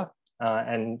of data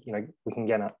and we can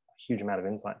get a huge amount of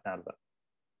insights out of it.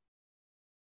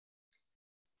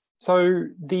 So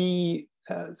the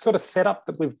sort of setup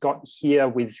that we've got here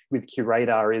with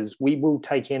QRadar is we will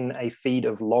take in a feed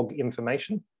of log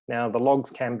information. Now the logs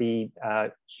can be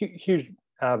huge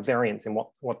variance in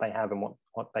what they have and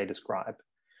what they describe.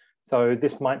 So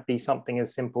this might be something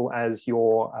as simple as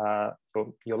your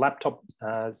laptop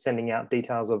sending out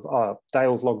details of, oh,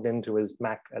 Dale's logged into his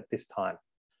Mac at this time.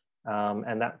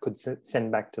 And that could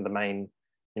send back to the main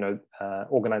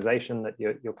organization that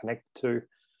you're connected to.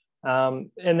 And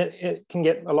it can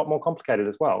get a lot more complicated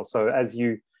as well. So as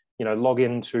you log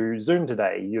into Zoom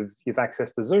today, you've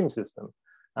accessed a Zoom system,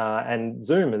 and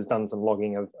Zoom has done some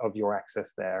logging of your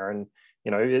access there, and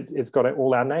it's got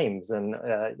all our names and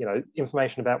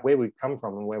information about where we've come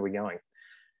from and where we're going,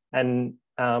 and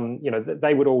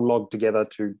they would all log together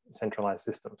to centralized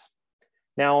systems.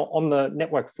 Now on the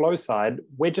network flow side,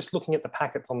 we're just looking at the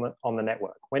packets on the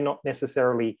network. We don't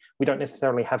necessarily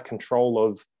have control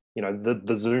of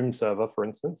the Zoom server, for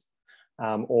instance,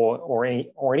 or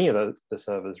any of the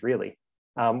servers really.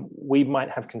 We might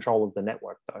have control of the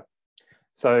network though.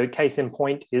 So case in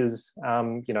point is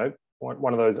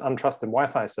one of those untrusted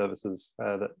Wi-Fi services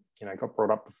that got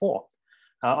brought up before.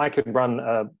 I could run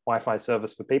a Wi-Fi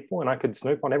service for people, and I could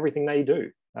snoop on everything they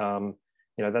do.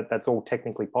 That's all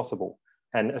technically possible,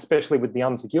 and especially with the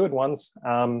unsecured ones.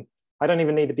 I don't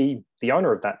even need to be the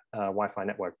owner of that Wi-Fi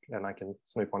network, and I can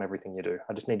snoop on everything you do.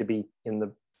 I just need to be in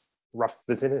the rough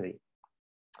vicinity.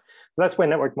 So that's where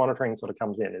network monitoring sort of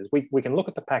comes in, is we can look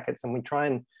at the packets and we try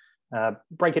and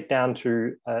break it down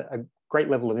to a great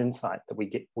level of insight that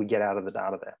we get out of the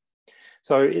data there.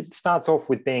 So it starts off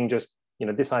with being just,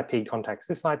 this IP contacts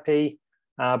this IP,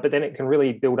 but then it can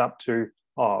really build up to,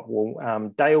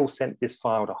 Dale sent this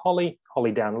file to Holly,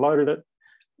 Holly downloaded it.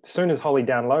 As soon as Holly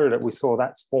downloaded it, we saw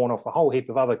that spawn off a whole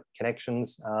heap of other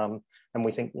connections. And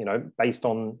we think, based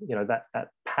on, that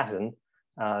pattern,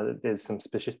 there's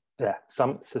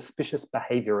some suspicious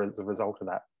behavior as a result of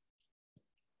that.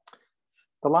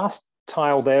 The last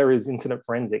tile there is incident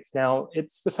forensics. Now,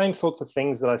 it's the same sorts of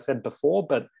things that I said before,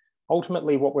 but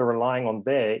ultimately what we're relying on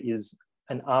there is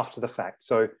an after the fact.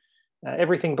 So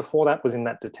everything before that was in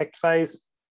that detect phase.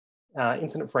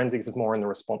 Incident forensics is more in the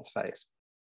response phase.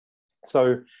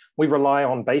 So we rely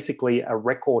on basically a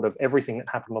record of everything that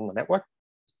happened on the network,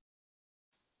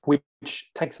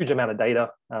 which takes a huge amount of data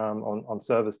on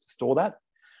servers to store that.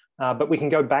 But we can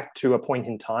go back to a point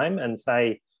in time and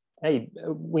say, hey,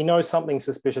 we know something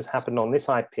suspicious happened on this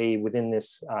IP within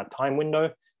this time window.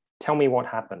 Tell me what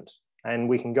happened. And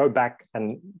we can go back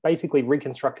and basically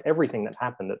reconstruct everything that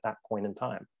happened at that point in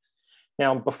time.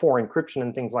 Now, before encryption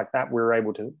and things like that, we were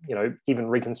able to, even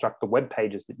reconstruct the web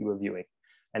pages that you were viewing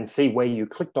and see where you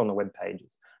clicked on the web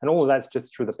pages. And all of that's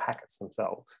just through the packets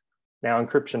themselves. Now,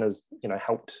 encryption has,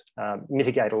 helped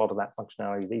mitigate a lot of that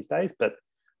functionality these days, but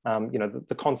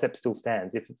the concept still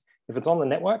stands. If it's on the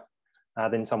network,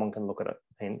 then someone can look at it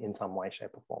in some way, shape,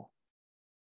 or form.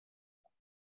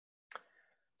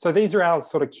 So these are our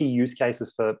sort of key use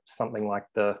cases for something like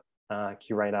the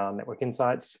QRadar Network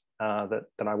Insights that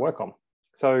I work on.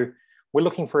 So we're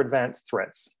looking for advanced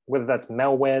threats, whether that's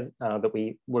malware that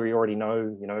we already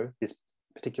know, this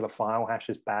particular file hash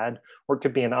is bad, or it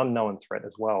could be an unknown threat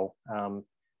as well.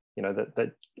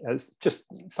 That as just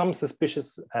some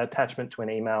suspicious attachment to an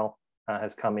email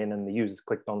has come in and the user's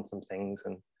clicked on some things,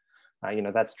 and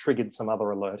that's triggered some other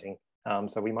alerting.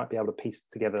 So we might be able to piece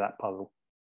together that puzzle.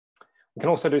 We can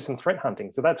also do some threat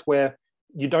hunting. So that's where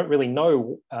you don't really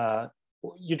know,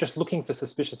 you're just looking for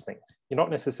suspicious things. You're not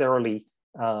necessarily,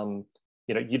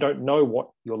 you don't know what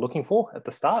you're looking for at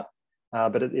the start,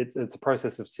 but it's a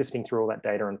process of sifting through all that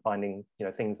data and finding,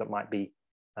 things that might be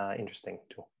interesting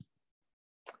too.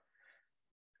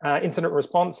 Incident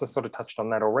response, I sort of touched on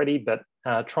that already, but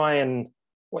try and,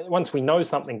 once we know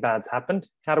something bad's happened,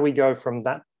 how do we go from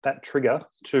that trigger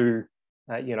to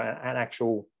an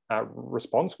actual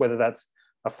response, whether that's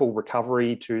a full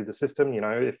recovery to the system.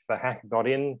 If a hacker got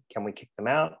in, can we kick them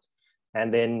out?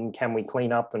 And then can we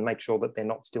clean up and make sure that they're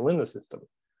not still in the system?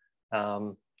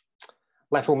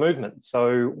 Lateral movement.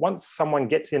 So once someone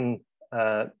gets in,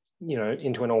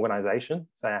 into an organization,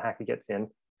 say a hacker gets in,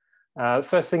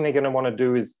 first thing they're going to want to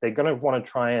do is they're going to want to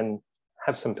try and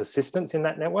have some persistence in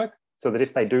that network, so that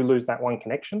if they do lose that one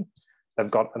connection,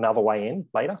 they've got another way in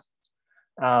later.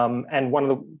 And one of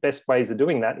the best ways of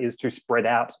doing that is to spread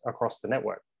out across the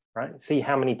network, right? See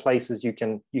how many places you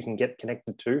can get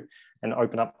connected to and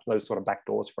open up those sort of back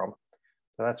doors from.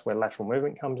 So that's where lateral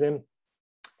movement comes in.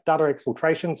 Data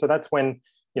exfiltration. So that's when,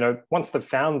 once they've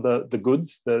found the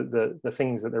goods, the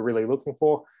things that they're really looking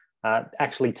for,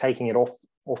 actually taking it off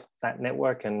that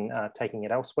network and taking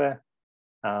it elsewhere.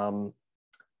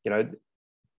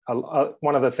 A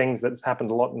one of the things that's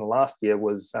happened a lot in the last year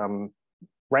was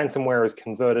ransomware is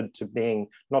converted to being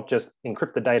not just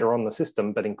encrypt the data on the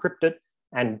system, but encrypt it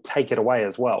and take it away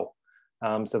as well.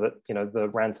 So that, you know, the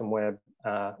ransomware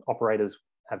operators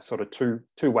have sort of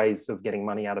two ways of getting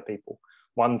money out of people.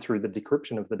 One, through the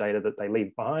decryption of the data that they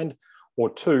leave behind, or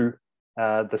two,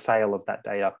 the sale of that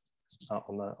data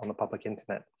on the public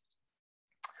internet.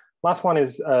 Last one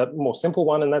is a more simple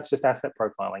one, and that's just asset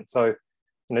profiling. So,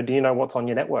 you know, do you know what's on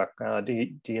your network?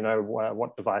 Do you know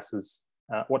what devices,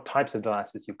 what types of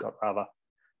devices you've got rather,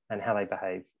 and how they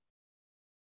behave?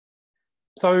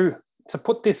 So to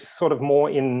put this sort of more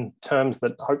in terms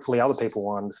that hopefully other people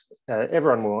will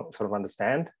everyone will sort of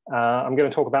understand, I'm going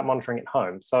to talk about monitoring at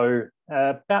home. So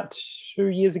about 2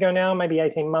 years ago now, maybe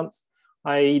 18 months,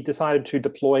 I decided to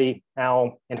deploy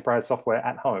our enterprise software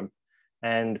at home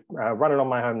and run it on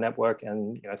my home network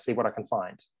and, you know, see what I can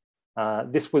find.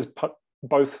 This was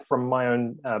both from my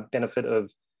own benefit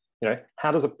of, you know,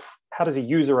 how does a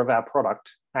user of our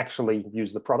product actually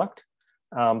use the product,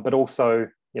 but also,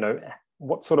 you know,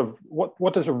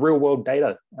 what does a real world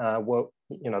data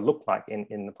look like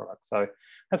in the product. So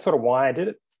that's sort of why I did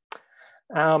it.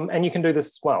 And you can do this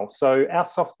as well. So our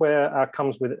software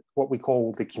comes with what we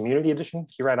call the Community Edition,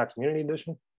 QRadar Community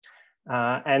Edition.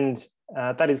 And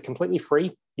that is completely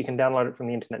free. You can download it from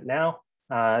the internet now.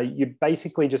 You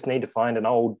basically just need to find an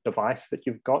old device that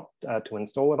you've got to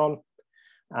install it on.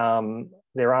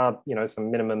 There are, you know,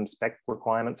 some minimum spec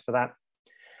requirements for that.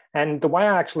 And the way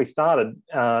I actually started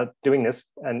doing this,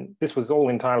 and this was all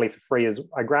entirely for free, is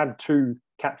I grabbed 2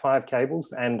 Cat5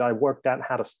 cables and I worked out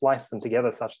how to splice them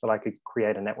together such that I could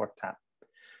create a network tap.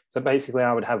 So basically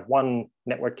I would have one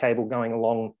network cable going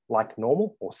along like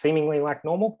normal, or seemingly like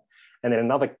normal, and then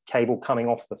another cable coming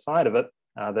off the side of it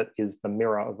that is the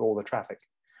mirror of all the traffic.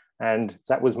 And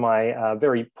that was my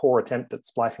very poor attempt at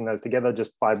splicing those together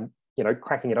just by, you know,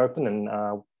 cracking it open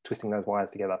and twisting those wires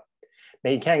together.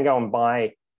 Now you can go and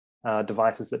buy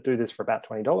devices that do this for about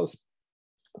 $20,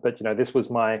 but, you know, this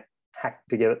was my hack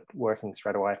to get it working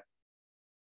straight away.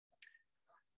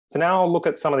 So now I'll look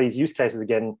at some of these use cases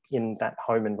again in that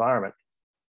home environment.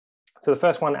 So the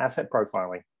first one, asset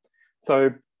profiling. So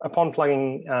upon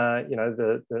plugging, you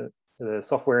know, the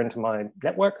software into my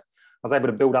network, I was able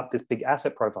to build up this big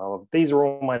asset profile of these are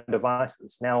all my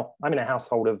devices. Now I'm in a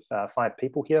household of 5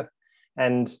 people here,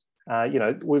 and you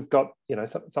know, we've got, you know,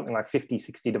 something like 50,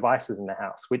 60 devices in the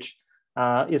house, which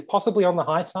is possibly on the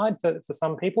high side for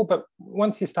some people. But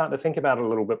once you start to think about it a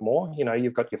little bit more, you know,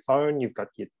 you've got your phone, you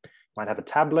might have a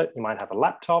tablet, you might have a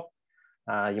laptop,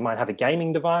 you might have a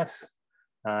gaming device,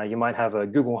 you might have a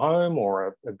Google Home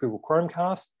or a Google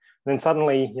Chromecast. And then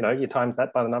suddenly, you know, you times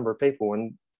that by the number of people,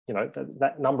 and, you know,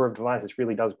 that number of devices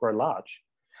really does grow large.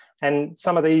 And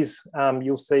some of these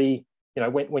you'll see, you know,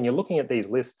 when you're looking at these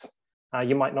lists,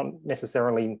 you might not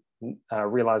necessarily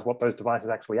realize what those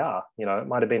devices actually are. You know, it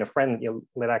might have been a friend that you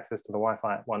let access to the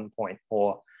Wi-Fi at one point,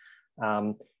 or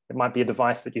it might be a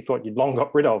device that you thought you'd long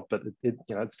got rid of, but you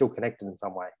know, it's still connected in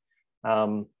some way.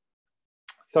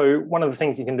 So one of the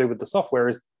things you can do with the software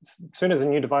is, as soon as a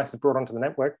new device is brought onto the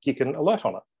network, you can alert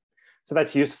on it. So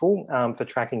that's useful for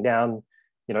tracking down,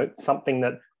 you know, something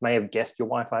that may have guessed your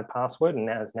Wi-Fi password and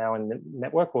now is now in the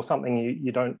network, or something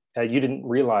you didn't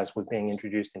realize was being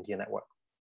introduced into your network.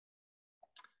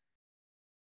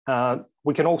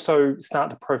 We can also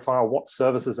start to profile what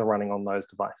services are running on those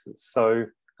devices. So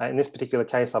in this particular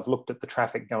case, I've looked at the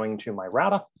traffic going to my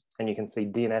router, and you can see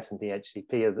DNS and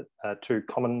DHCP are the 2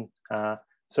 common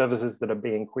services that are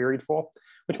being queried for,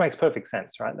 which makes perfect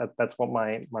sense, right? That's what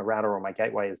my router or my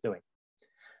gateway is doing.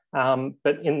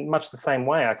 But in much the same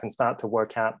way, I can start to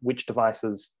work out which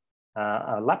devices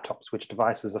are laptops, which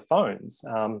devices are phones,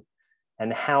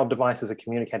 and how devices are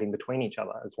communicating between each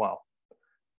other as well.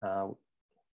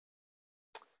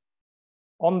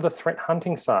 On the threat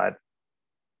hunting side,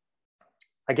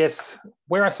 I guess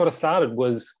where I sort of started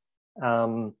was,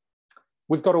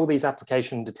 we've got all these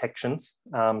application detections.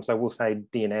 So we'll say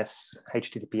DNS,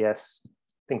 HTTPS,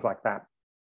 things like that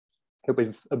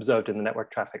we've observed in the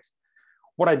network traffic.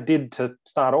 What I did to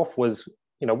start off was,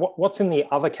 you know, what's in the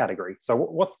other category? So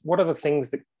what are the things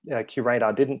that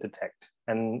QRadar didn't detect,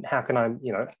 and how can I,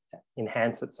 you know,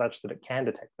 enhance it such that it can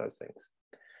detect those things?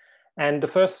 And the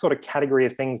first sort of category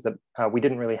of things that we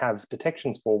didn't really have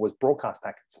detections for was broadcast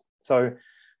packets. So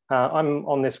I'm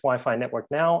on this Wi-Fi network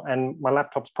now, and my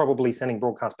laptop's probably sending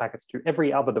broadcast packets to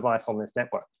every other device on this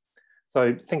network.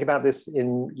 So think about this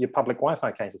in your public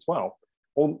Wi-Fi case as well.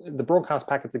 All the broadcast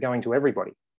packets are going to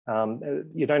everybody.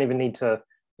 You don't even need to,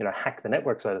 you know, hack the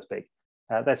network, so to speak.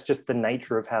 That's just the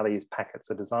nature of how these packets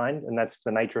are designed, and that's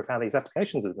the nature of how these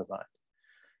applications are designed.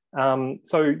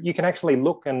 So you can actually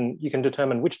look and you can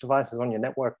determine which devices on your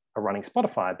network are running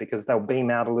Spotify, because they'll beam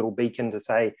out a little beacon to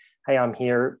say, hey, I'm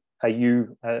here, are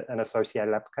you an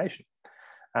associated application?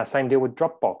 Same deal with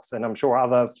Dropbox, and I'm sure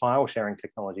other file sharing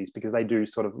technologies, because they do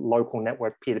sort of local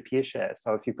network peer-to-peer share.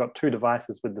 So if you've got two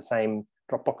devices with the same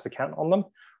Dropbox account on them,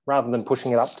 rather than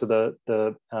pushing it up to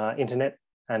the internet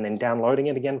and then downloading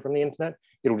it again from the internet,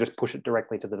 it'll just push it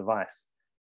directly to the device.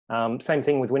 Same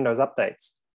thing with Windows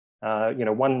updates.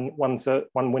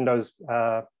 One Windows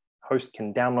host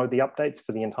can download the updates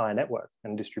for the entire network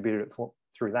and distribute it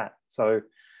through that. So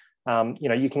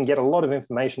you can get a lot of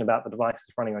information about the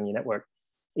devices running on your network,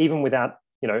 even without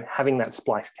having that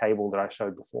spliced cable that I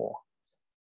showed before.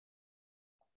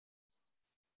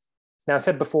 Now, I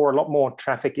said before, a lot more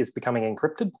traffic is becoming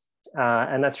encrypted,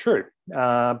 and that's true.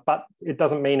 But it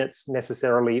doesn't mean it's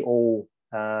necessarily all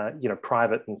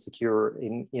private and secure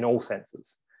in all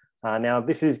senses. Now,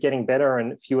 this is getting better,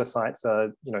 and fewer sites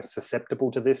are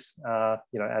susceptible to this.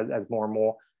 As more and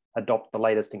more adopt the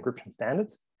latest encryption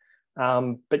standards.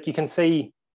 But you can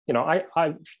see,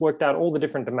 I've worked out all the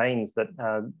different domains that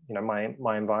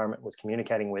my environment was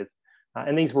communicating with,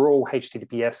 and these were all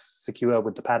HTTPS secure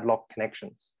with the padlock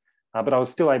connections. But I was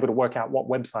still able to work out what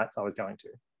websites I was going to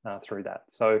through that.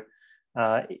 So,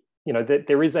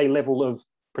 there is a level of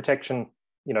protection.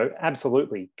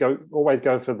 Absolutely, always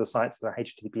go for the sites that are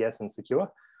HTTPS and secure,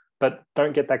 but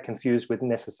don't get that confused with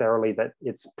necessarily that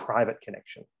it's private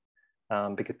connection,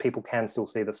 because people can still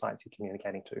see the sites you're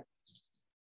communicating to.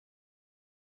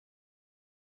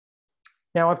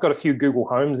 Now, I've got a few Google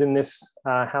Homes in this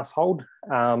household,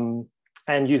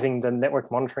 and using the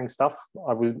network monitoring stuff,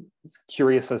 I was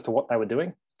curious as to what they were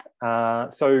doing.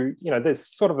 So, there's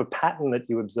sort of a pattern that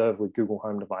you observe with Google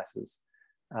Home devices.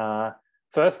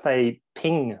 First, they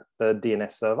ping the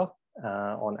DNS server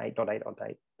on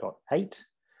 8.8.8.8.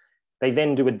 They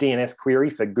then do a DNS query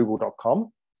for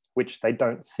google.com, which they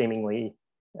don't seemingly,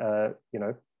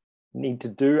 need to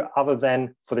do other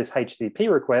than for this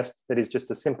HTTP request that is just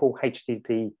a simple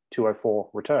HTTP 204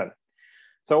 return.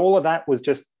 So all of that was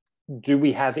just, do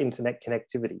we have internet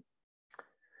connectivity?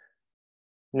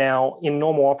 Now, in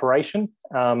normal operation,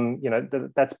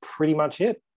 that's pretty much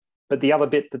it. But the other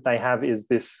bit that they have is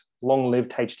this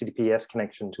long-lived HTTPS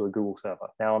connection to a Google server.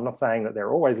 Now, I'm not saying that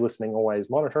they're always listening, always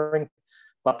monitoring,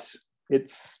 but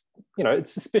it's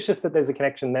suspicious that there's a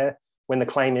connection there, when the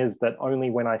claim is that only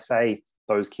when I say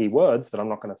those key words that I'm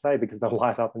not going to say because they'll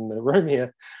light up in the room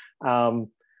here, that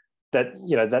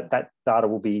data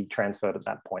will be transferred at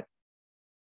that point.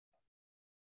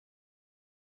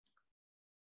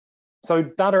 So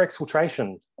data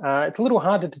exfiltration, it's a little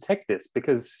hard to detect this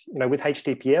because, with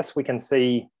HTTPS, we can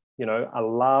see, a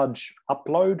large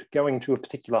upload going to a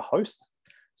particular host.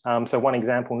 So one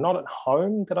example, not at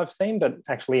home that I've seen, but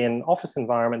actually in office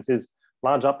environments, is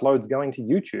large uploads going to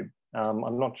YouTube.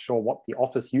 I'm not sure what the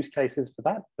office use case is for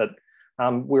that, but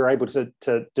we're able to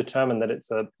determine that it's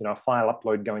a file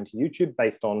upload going to YouTube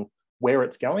based on where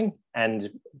it's going, and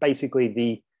basically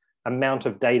the amount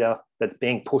of data that's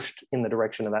being pushed in the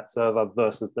direction of that server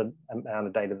versus the amount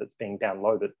of data that's being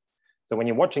downloaded. So when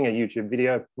you're watching a YouTube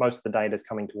video, most of the data is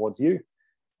coming towards you,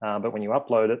 but when you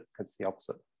upload it, it's the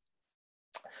opposite.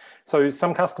 So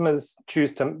some customers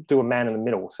choose to do a man in the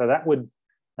middle. So that would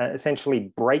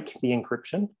essentially break the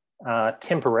encryption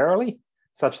temporarily,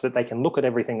 such that they can look at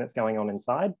everything that's going on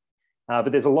inside.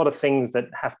 But there's a lot of things that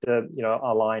have to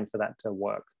align for that to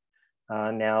work.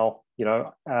 Now,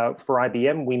 for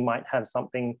IBM, we might have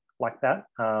something like that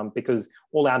because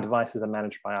all our devices are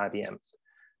managed by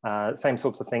IBM. Same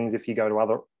sorts of things if you go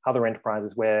to other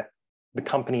enterprises where the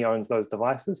company owns those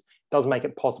devices, it does make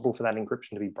it possible for that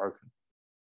encryption to be broken.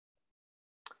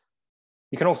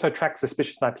 You can also track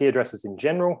suspicious IP addresses in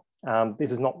general.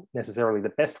 This is not necessarily the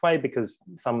best way because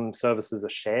some services are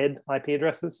shared IP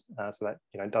addresses, so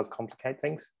that does complicate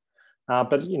things.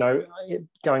 But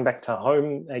going back to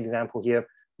home example here,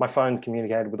 my phone's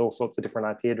communicated with all sorts of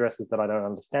different IP addresses that I don't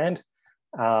understand.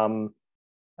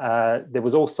 There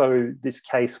was also this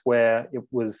case where it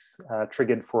was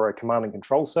triggered for a command and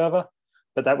control server,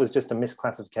 but that was just a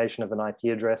misclassification of an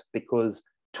IP address because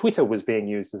Twitter was being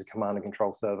used as a command and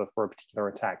control server for a particular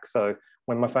attack. So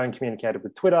when my phone communicated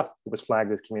with Twitter, it was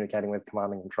flagged as communicating with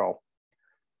command and control.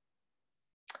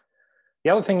 The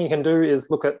other thing you can do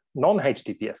is look at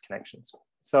non-HTTPS connections.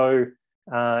 So,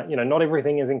 not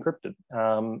everything is encrypted.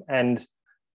 And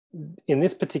in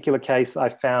this particular case, I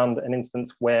found an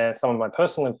instance where some of my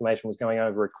personal information was going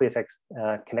over a clear text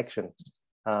connection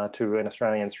to an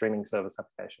Australian streaming service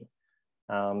application.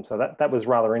 So that was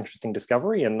rather interesting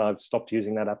discovery, and I've stopped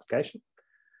using that application.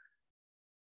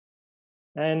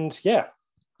 And yeah,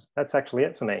 that's actually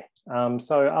it for me.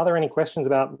 So are there any questions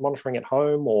about monitoring at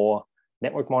home or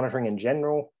network monitoring in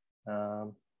general?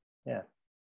 Yeah.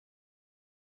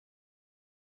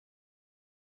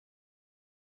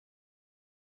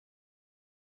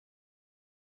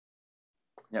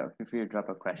 Yeah, feel free to drop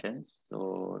your questions.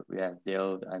 So we have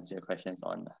Dale to answer your questions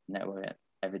on network and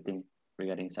everything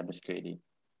regarding cybersecurity.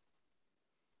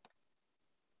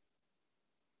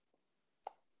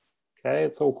 Okay,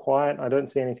 it's all quiet. I don't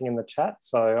see anything in the chat,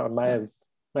 so I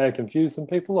may have confused some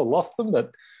people or lost them,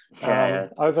 but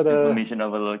over the information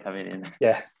overload coming in.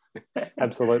 Yeah,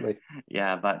 absolutely.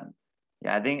 Yeah, but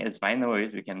yeah, I think it's fine. No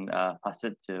worries. We can pass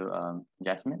it to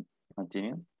Jasmine to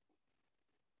continue.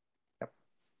 Yep.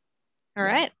 All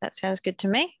right, that sounds good to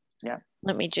me. Yeah.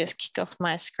 Let me just kick off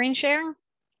my screen sharing.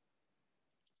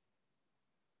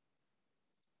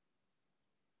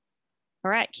 All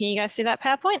right, can you guys see that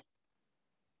PowerPoint?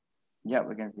 Yeah,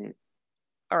 we can see it.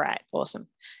 All right, awesome.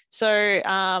 So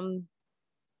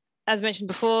as mentioned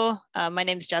before, my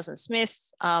name is Jasmine Smith.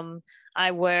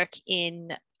 I work in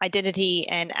identity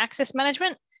and access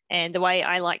management. And the way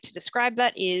I like to describe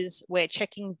that is we're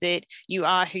checking that you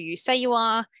are who you say you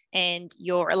are and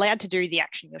you're allowed to do the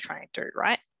action you're trying to do,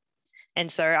 right? And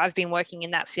so I've been working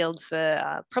in that field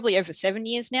for probably over 7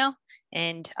 years now,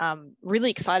 and really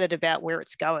excited about where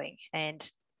it's going. And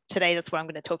today that's what I'm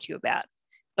going to talk to you about.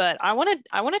 But I want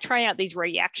to try out these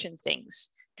reaction things.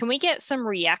 Can we get some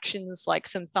reactions, like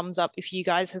some thumbs up if you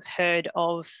guys have heard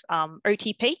of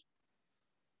OTP?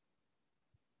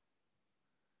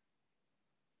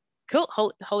 Cool.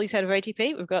 Holly's heard of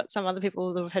OTP. We've got some other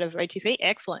people that have heard of OTP.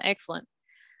 Excellent, excellent.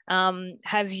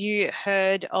 Have you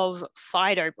heard of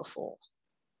FIDO before?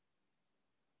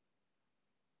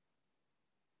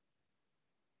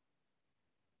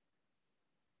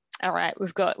 All right,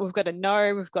 we've got a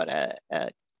no, we've got a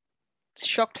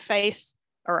shocked face.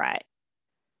 All right.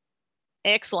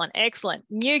 Excellent, excellent.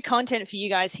 New content for you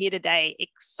guys here today.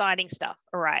 Exciting stuff.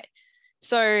 All right.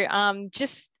 So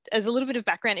just as a little bit of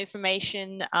background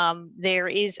information, there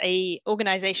is an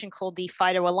organization called the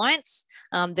FIDO Alliance.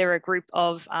 They're a group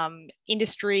of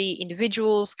industry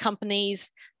individuals,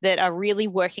 companies that are really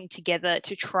working together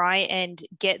to try and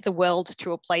get the world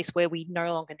to a place where we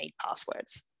no longer need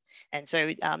passwords. And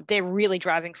so they're really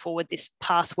driving forward this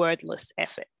passwordless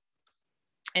effort.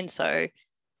 And so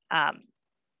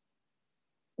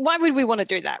why would we want to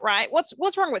do that, right?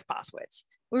 What's wrong with passwords?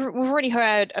 We've already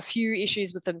heard a few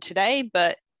issues with them today,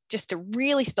 but just to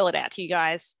really spell it out to you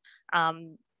guys,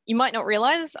 you might not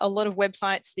realize a lot of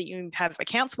websites that you have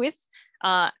accounts with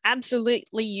are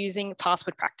absolutely using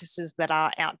password practices that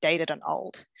are outdated and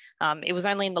old. It was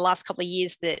only in the last couple of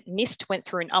years that NIST went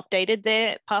through and updated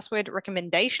their password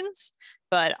recommendations,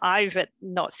 but I've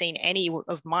not seen any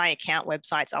of my account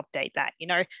websites update that. You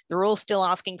know, they're all still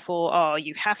asking for, oh,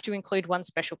 you have to include one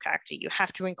special character, you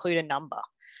have to include a number.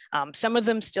 Some of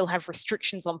them still have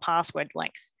restrictions on password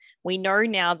length. We know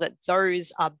now that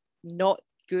those are not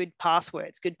good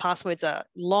passwords. Good passwords are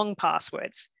long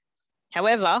passwords.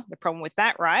 However, the problem with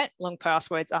that, right? Long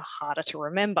passwords are harder to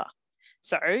remember.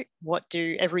 So what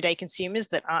do everyday consumers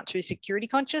that aren't too security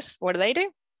conscious, what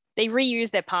do? They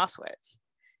reuse their passwords.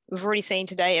 We've already seen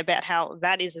today about how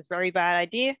that is a very bad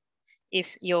idea.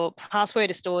 If your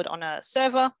password is stored on a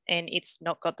server and it's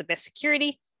not got the best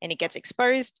security and it gets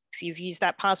exposed, if you've used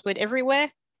that password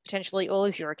everywhere, potentially all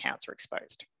of your accounts are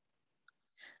exposed.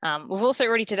 We've also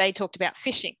already today talked about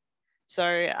phishing. So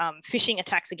phishing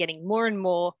attacks are getting more and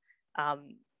more,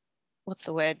 what's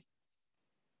the word?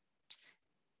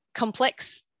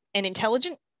 Complex and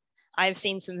intelligent. I've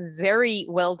seen some very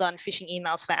well done phishing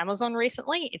emails for Amazon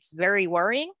recently. It's very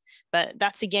worrying, but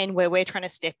that's again where we're trying to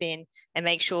step in and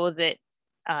make sure that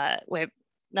we're,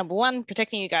 number one,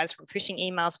 protecting you guys from phishing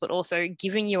emails, but also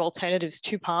giving you alternatives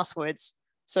to passwords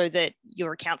so that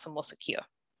your accounts are more secure.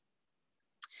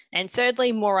 And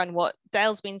thirdly, more on what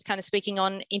Dale's been kind of speaking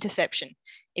on, interception.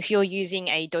 If you're using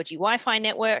a dodgy Wi-Fi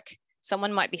network,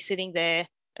 someone might be sitting there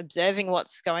observing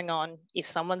what's going on. If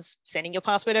someone's sending your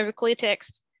password over clear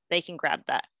text, they can grab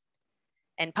that.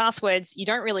 And passwords, you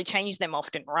don't really change them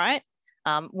often, right?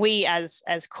 We as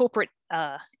corporate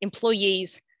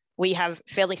employees, we have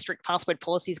fairly strict password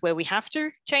policies where we have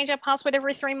to change our password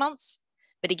every 3 months.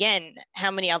 But again,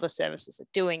 how many other services are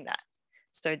doing that?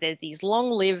 So there's these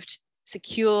long-lived,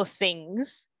 secure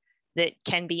things that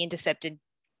can be intercepted,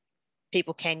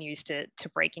 people can use to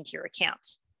break into your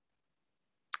accounts.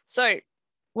 So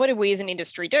what did we as an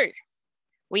industry do?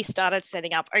 We started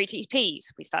setting up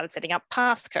OTPs, we started setting up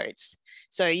passcodes.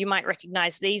 So you might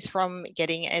recognize these from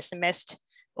getting SMS'd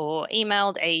or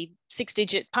emailed a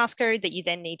 6-digit passcode that you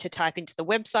then need to type into the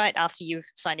website after you've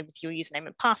signed in with your username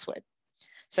and password.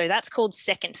 So that's called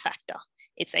second factor.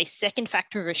 It's a second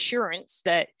factor of assurance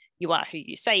that you are who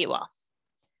you say you are.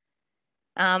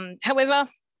 However,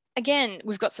 again,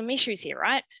 we've got some issues here,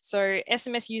 right? So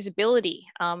SMS usability,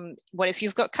 what if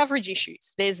you've got coverage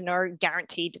issues? There's no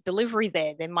guaranteed delivery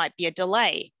there. There might be a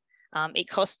delay. It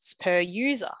costs per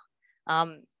user.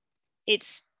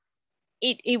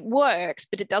 It works,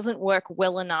 but it doesn't work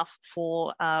well enough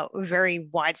for very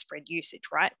widespread usage,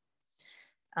 right?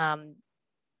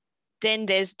 Then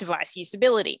there's device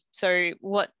usability. So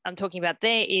what I'm talking about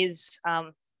there is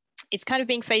it's kind of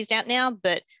being phased out now,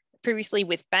 but previously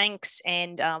with banks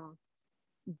and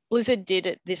Blizzard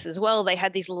did this as well. They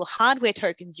had these little hardware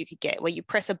tokens you could get where you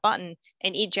press a button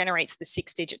and it generates the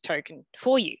 6-digit token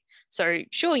for you. So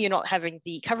sure, you're not having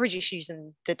the coverage issues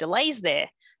and the delays there,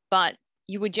 but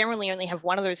you would generally only have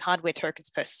one of those hardware tokens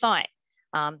per site.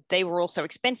 They were also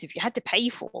expensive. You had to pay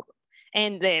for them,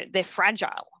 and they're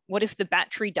fragile. What if the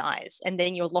battery dies and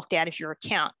then you're locked out of your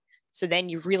account? So then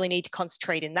you really need to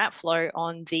concentrate in that flow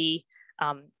on the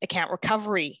account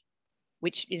recovery,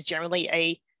 which is generally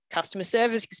a customer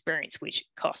service experience, which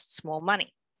costs more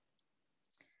money.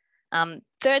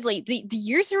 Thirdly, the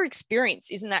user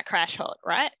experience isn't that crash hot,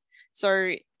 right?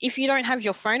 So if you don't have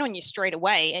your phone on you straight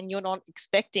away and you're not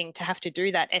expecting to have to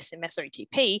do that SMS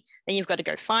OTP, then you've got to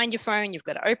go find your phone, you've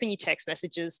got to open your text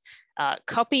messages,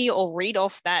 copy or read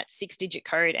off that 6-digit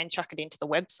code and chuck it into the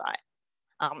website.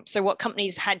 So what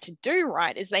companies had to do,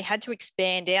 right, is they had to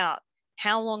expand out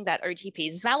how long that OTP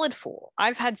is valid for.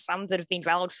 I've had some that have been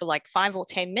valid for like 5 or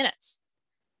 10 minutes.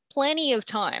 Plenty of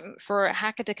time for a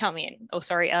hacker to come in, or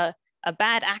sorry, a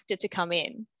bad actor to come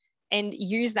in and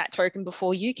use that token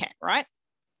before you can, right?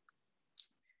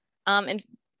 That's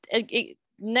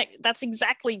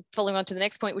exactly following on to the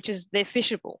next point, which is they're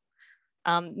phishable.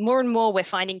 More and more we're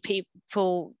finding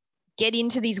people get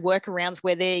into these workarounds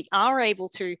where they are able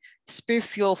to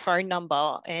spoof your phone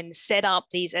number and set up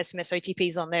these SMS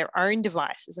OTPs on their own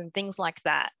devices and things like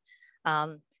that.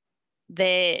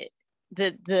 The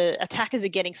attackers are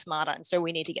getting smarter, and so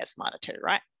we need to get smarter too,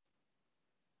 right?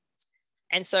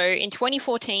 And so in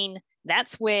 2014,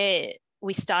 that's where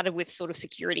we started with sort of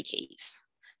security keys.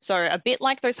 So a bit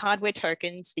like those hardware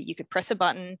tokens that you could press a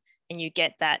button and you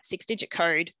get that 6-digit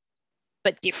code,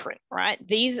 but different, right?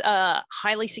 These are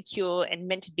highly secure and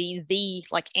meant to be the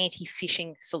like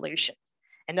anti-phishing solution.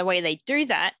 And the way they do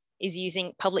that is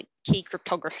using public key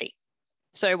cryptography.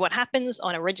 So what happens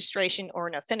on a registration or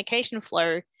an authentication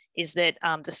flow is that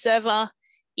the server,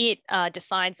 it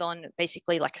decides on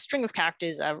basically like a string of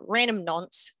characters, a random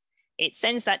nonce. It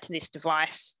sends that to this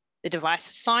device. The device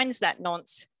signs that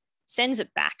nonce, sends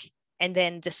it back, and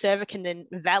then the server can then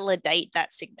validate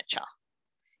that signature.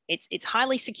 It's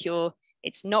highly secure.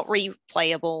 It's not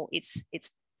replayable. It's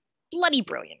bloody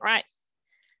brilliant, right?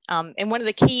 And one of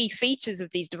the key features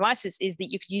of these devices is that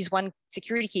you could use one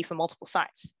security key for multiple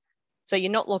sites. So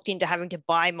you're not locked into having to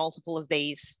buy multiple of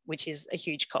these, which is a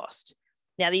huge cost.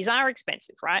 Now, these are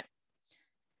expensive, right?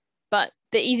 But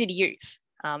they're easy to use.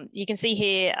 You can see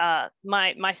here,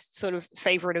 my sort of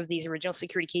favorite of these original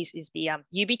security keys is the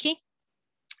YubiKey.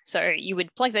 So you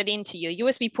would plug that into your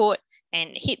USB port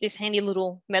and hit this handy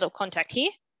little metal contact here,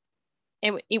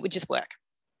 and it would just work.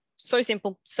 So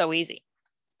simple, so easy.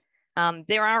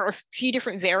 There are a few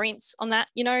different variants on that,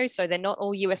 you know, so they're not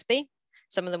all USB.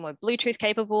 Some of them were Bluetooth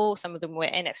capable, some of them were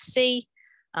NFC.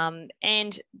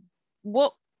 And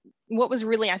what was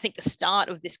really, I think, the start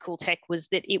of this cool tech was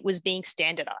that it was being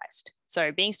standardized.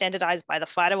 So being standardized by the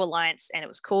FIDO Alliance, and it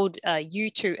was called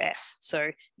U2F,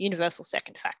 so Universal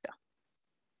Second Factor.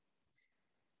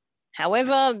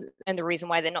 However, and the reason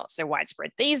why they're not so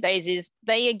widespread these days is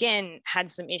they, again,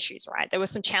 had some issues, right? There were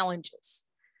some challenges.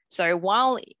 So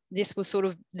while this was sort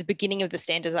of the beginning of the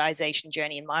standardization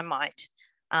journey in my mind,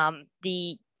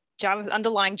 the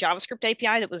underlying JavaScript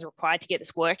API that was required to get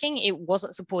this working, it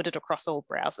wasn't supported across all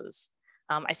browsers.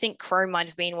 I think Chrome might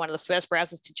have been one of the first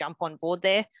browsers to jump on board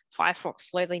there. Firefox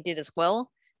slowly did as well,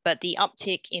 but the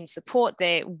uptick in support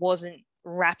there wasn't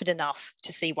rapid enough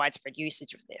to see widespread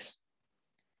usage of this.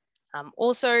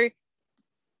 Also,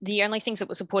 the only things that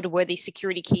were supported were these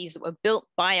security keys that were built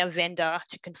by a vendor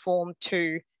to conform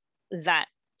to that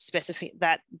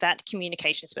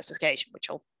communication specification, which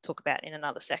I'll talk about in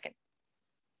another second.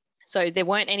 So there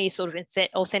weren't any sort of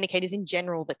authenticators in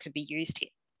general that could be used here.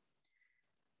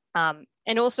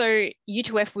 And also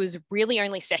U2F was really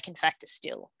only second factor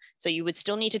still. So you would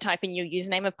still need to type in your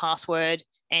username and password.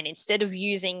 And instead of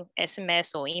using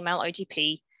SMS or email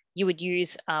OTP, you would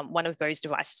use one of those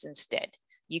devices instead.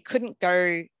 You couldn't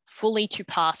go fully to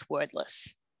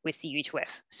passwordless with the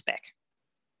U2F spec.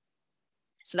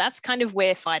 So that's kind of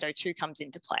where FIDO2 comes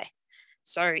into play.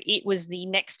 So it was the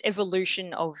next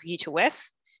evolution of U2F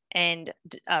and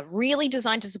really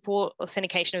designed to support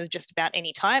authentication of just about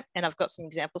any type. And I've got some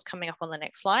examples coming up on the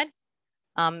next slide.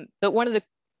 But one of the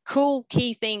cool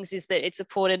key things is that it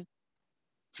supported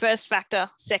first factor,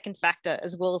 second factor,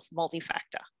 as well as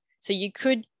multi-factor. So you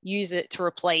could use it to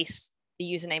replace the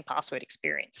username password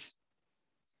experience.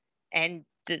 And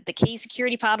the key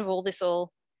security part of all this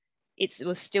it's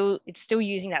still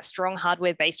using that strong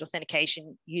hardware-based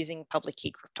authentication using public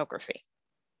key cryptography.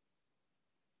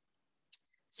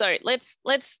 So let's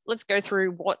go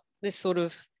through what this sort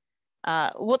of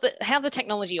how the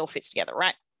technology all fits together,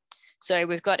 right? So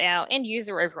we've got our end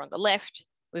user over on the left.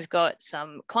 We've got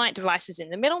some client devices in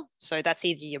the middle. So that's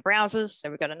either your browsers. So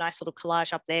we've got a nice little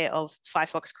collage up there of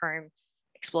Firefox, Chrome,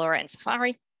 Explorer, and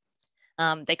Safari.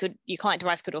 Your client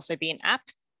device could also be an app.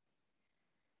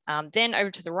 Then over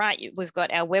to the right, we've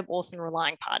got our web auth and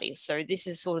relying parties. So this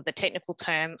is sort of the technical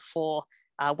term for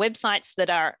websites that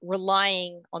are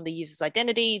relying on the user's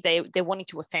identity. They're wanting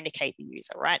to authenticate the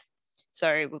user, right?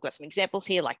 So we've got some examples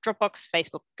here like Dropbox,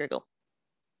 Facebook, Google,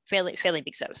 fairly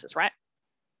big services, right?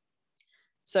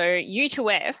 So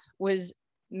U2F was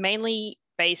mainly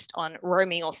based on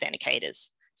roaming authenticators.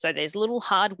 So there's little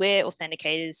hardware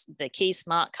authenticators, the key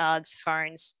smart cards,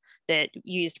 phones that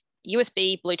used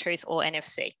USB, Bluetooth, or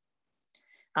NFC.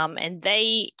 And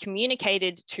they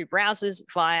communicated to browsers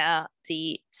via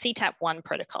the CTAP1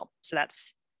 protocol. So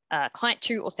that's client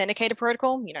to authenticator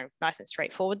protocol, nice and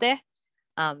straightforward there.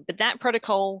 But that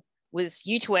protocol was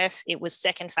U2F, it was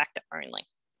second factor only.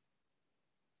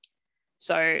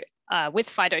 So with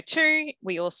FIDO2,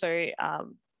 we also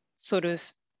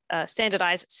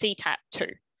standardized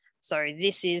CTAP2. So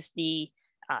this is the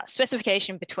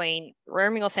specification between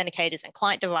roaming authenticators and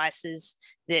client devices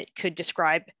that could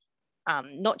describe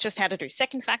not just how to do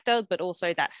second factor, but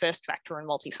also that first factor and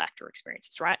multi-factor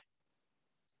experiences, right?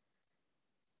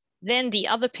 Then the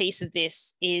other piece of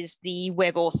this is the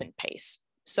web authn piece.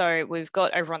 So we've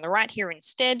got over on the right here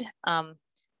instead,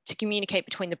 to communicate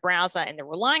between the browser and the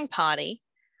relying party,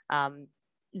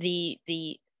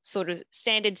 the sort of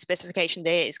standard specification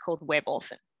there is called web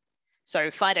authn. So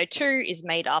FIDO2 is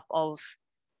made up of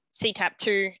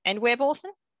CTAP2 and web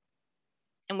authn,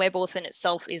 and web authn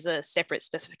itself is a separate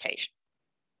specification.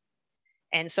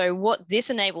 And so what this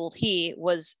enabled here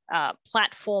was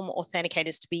platform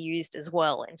authenticators to be used as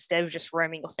well, instead of just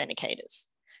roaming authenticators.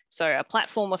 So a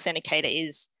platform authenticator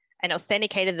is an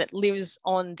authenticator that lives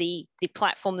on the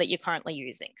platform that you're currently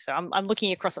using. So I'm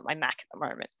looking across at my Mac at the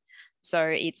moment.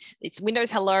 So it's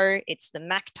Windows Hello, it's the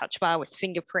Mac touch bar with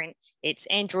fingerprint, it's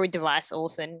Android device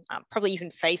authn, probably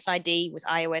even Face ID with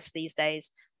iOS these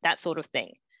days, that sort of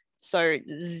thing. So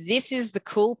this is the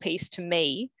cool piece to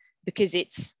me because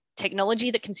it's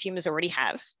technology that consumers already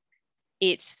have.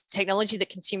 It's technology that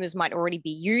consumers might already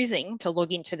be using to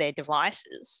log into their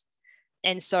devices.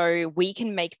 And so we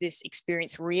can make this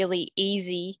experience really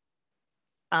easy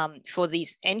for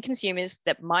these end consumers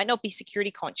that might not be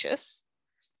security conscious,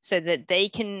 so that they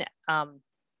can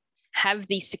have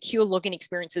these secure login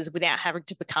experiences without having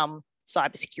to become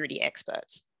cybersecurity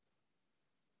experts.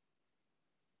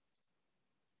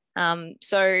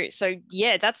 So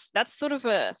yeah, that's sort of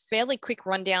a fairly quick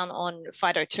rundown on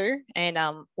FIDO2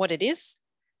 and what it is.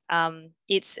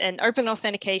 It's an open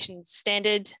authentication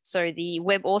standard. So the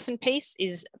web authn piece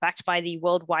is backed by the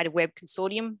World Wide Web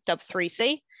Consortium, dubbed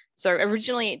 3C. So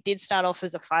originally it did start off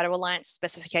as a FIDO Alliance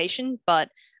specification, but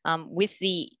with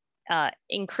the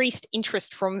increased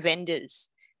interest from vendors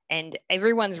and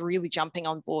everyone's really jumping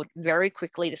on board very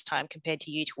quickly this time compared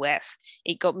to U2F,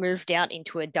 it got moved out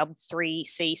into a dubbed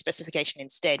 3C specification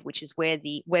instead, which is where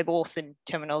the web authn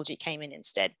terminology came in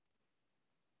instead.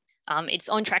 It's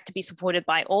on track to be supported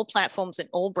by all platforms and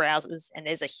all browsers, and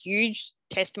there's a huge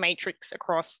test matrix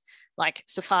across like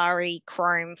Safari,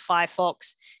 Chrome,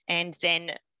 Firefox, and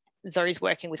then those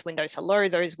working with Windows Hello,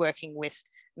 those working with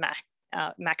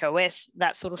Mac OS,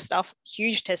 that sort of stuff.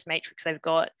 Huge test matrix they've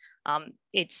got.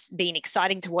 It's been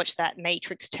exciting to watch that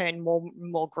matrix turn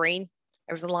more green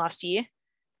over the last year.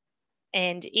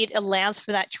 And it allows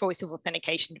for that choice of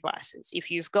authentication devices. If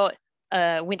you've got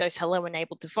a Windows Hello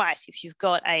enabled device, if you've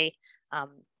got a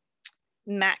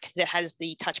Mac that has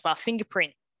the touch bar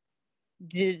fingerprint,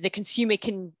 the consumer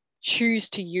can choose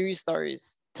to use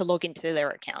those to log into their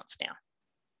accounts now.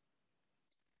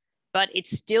 But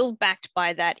it's still backed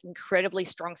by that incredibly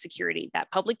strong security, that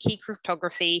public key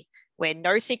cryptography, where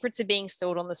no secrets are being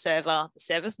stored on the server. The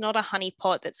server's not a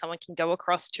honeypot that someone can go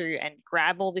across to and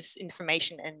grab all this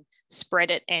information and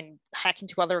spread it and hack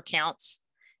into other accounts.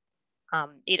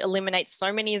 It eliminates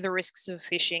so many of the risks of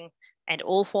phishing and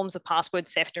all forms of password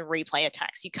theft and replay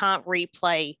attacks. You can't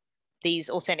replay these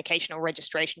authentication or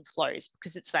registration flows,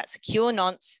 because it's that secure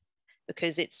nonce,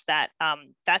 because it's that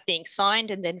that being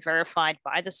signed and then verified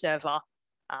by the server.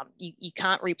 You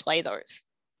can't replay those.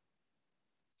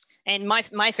 And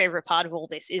my favorite part of all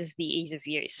this is the ease of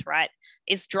use, right?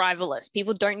 It's driverless.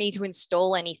 People don't need to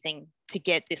install anything to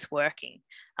get this working.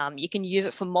 You can use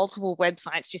it for multiple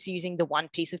websites just using the one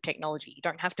piece of technology. You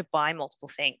don't have to buy multiple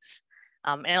things.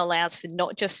 And it allows for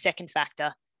not just second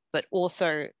factor, but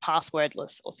also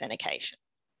passwordless authentication.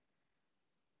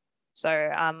 So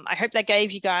I hope that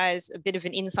gave you guys a bit of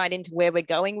an insight into where we're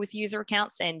going with user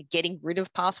accounts and getting rid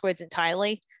of passwords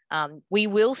entirely. We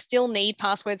will still need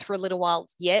passwords for a little while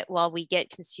yet while we get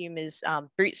consumers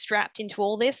bootstrapped into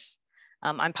all this.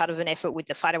 I'm part of an effort with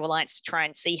the FIDO Alliance to try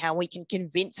and see how we can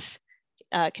convince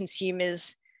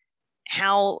consumers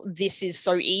how this is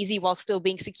so easy while still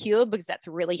being secure, because that's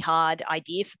a really hard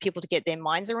idea for people to get their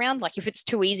minds around. Like if it's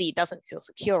too easy, it doesn't feel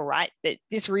secure, right? But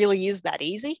this really is that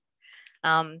easy.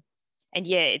 And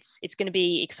yeah, it's going to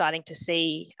be exciting to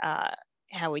see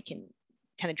how we can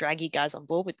kind of drag you guys on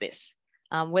board with this.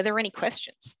 Were there any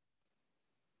questions?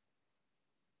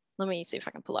 Let me see if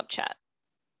I can pull up chat.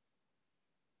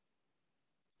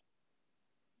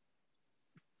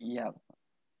 Yeah,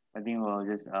 I think we'll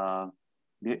just,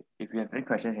 if you have any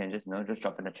questions, you can just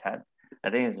drop in the chat. I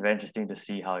think it's very interesting to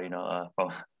see how,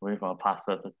 from moving from a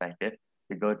password perspective,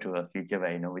 we go to a future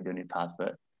where, we don't need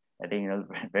password. I think,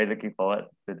 very looking forward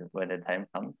to when the time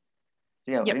comes.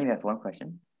 So yeah, I think we have one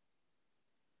question.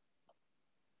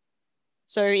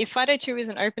 So if FIDO2 is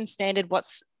an open standard,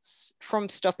 what's from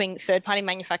stopping third-party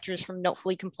manufacturers from not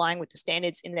fully complying with the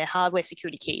standards in their hardware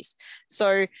security keys?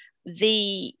 So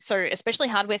especially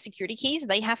hardware security keys,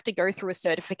 they have to go through a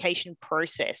certification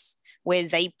process where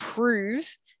they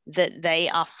prove that they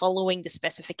are following the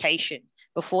specification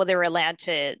before they're allowed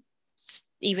to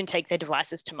even take their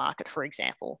devices to market, for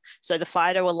example. So the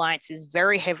FIDO Alliance is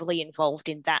very heavily involved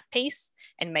in that piece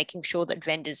and making sure that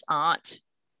vendors aren't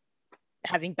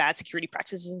having bad security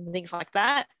practices and things like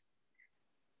that.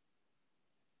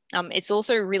 It's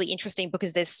also really interesting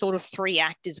because there's sort of three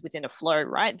actors within a flow,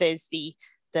 right? There's the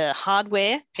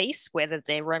hardware piece, whether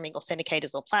they're roaming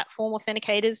authenticators or platform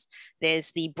authenticators.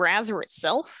 There's the browser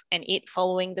itself and it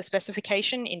following the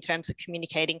specification in terms of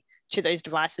communicating to those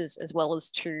devices as well as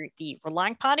to the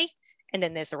relying party. And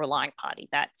then there's the relying party,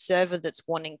 that server that's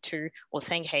wanting to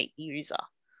authenticate the user.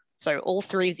 So all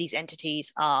three of these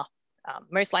entities are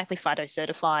most likely FIDO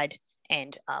certified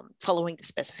and following the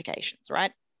specifications,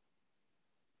 right?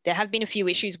 There have been a few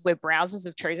issues where browsers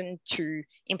have chosen to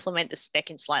implement the spec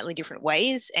in slightly different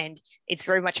ways, and it's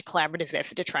very much a collaborative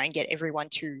effort to try and get everyone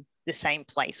to the same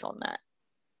place on that.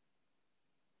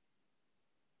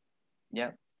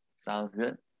 Yeah, sounds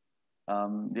good.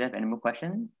 Do you have any more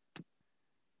questions?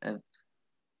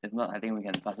 If not, I think we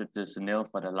can pass it to Sunil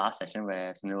for the last session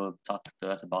where Sunil will talk to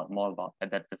us more about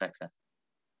adaptive access.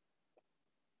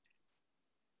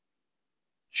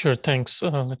 Sure, thanks.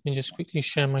 Let me just quickly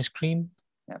share my screen.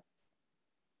 Yeah.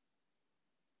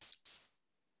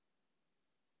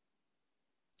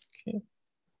 Okay.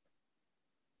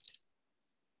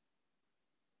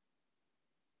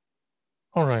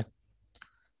 All right.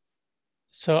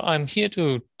 So I'm here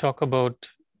to talk about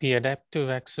the adaptive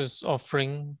access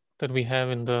offering that we have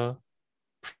in the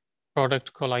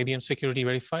product called IBM Security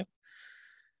Verify.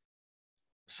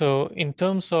 So in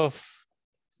terms of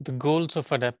the goals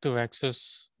of adaptive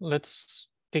access, let's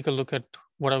take a look at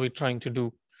what are we trying to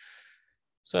do.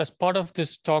 So as part of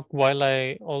this talk, while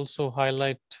I also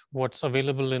highlight what's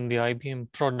available in the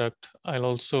IBM product, I'll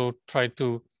also try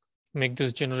to make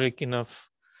this generic enough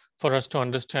for us to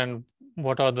understand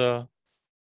what are the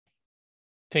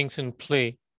things in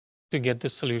play to get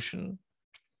this solution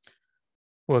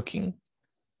working.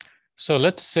 So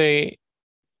let's say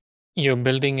you're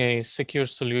building a secure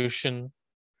solution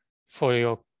for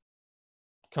your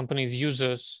company's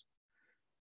users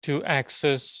to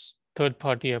access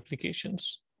third-party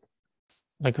applications,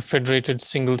 like a federated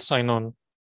single sign-on.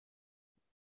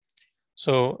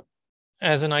 So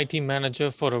as an IT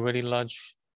manager for a very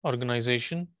large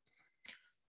organization,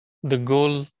 the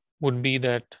goal would be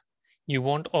that you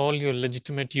want all your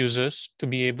legitimate users to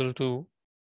be able to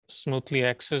smoothly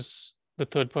access the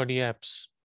third-party apps.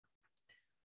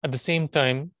 At the same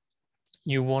time,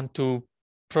 you want to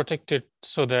protect it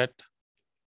so that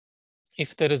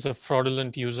if there is a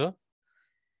fraudulent user,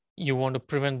 you want to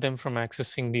prevent them from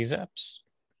accessing these apps.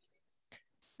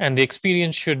 And the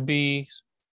experience should be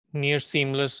near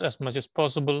seamless as much as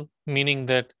possible, meaning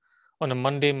that on a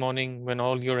Monday morning when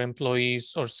all your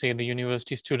employees or say the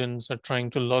university students are trying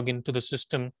to log into the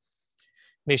system,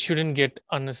 they shouldn't get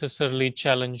unnecessarily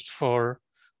challenged for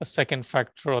a second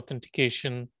factor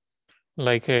authentication,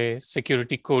 like a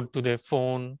security code to their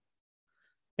phone,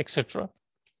 etc.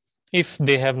 If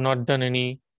they have not done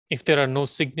any, if there are no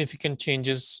significant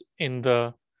changes in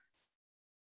the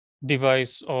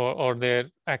device or their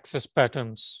access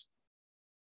patterns.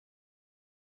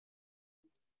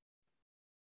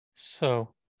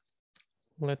 So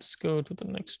let's go to the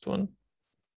next one.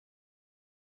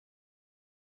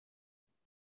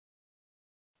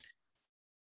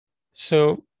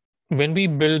 So when we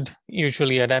build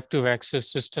usually adaptive access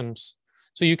systems,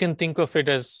 so you can think of it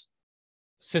as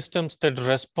systems that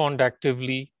respond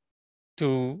actively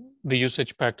to the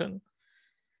usage pattern,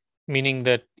 meaning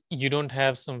that you don't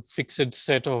have some fixed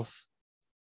set of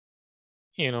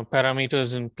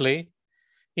parameters in play.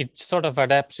 It sort of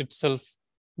adapts itself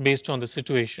based on the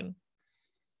situation.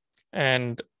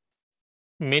 And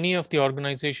many of the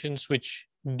organizations which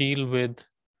deal with,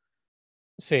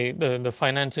 say, the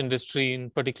finance industry in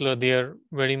particular, they are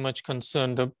very much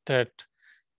concerned that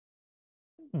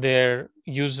their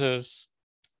users'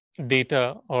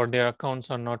 data or their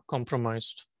accounts are not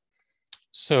compromised.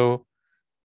 So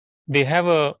they have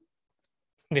a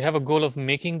goal of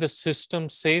making the system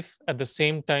safe, at the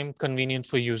same time convenient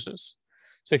for users.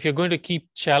 So if you're going to keep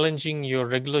challenging your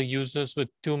regular users with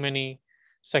too many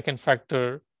second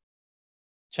factor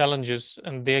challenges,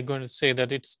 and they're going to say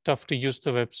that it's tough to use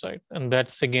the website, and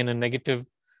that's again a negative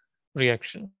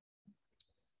reaction.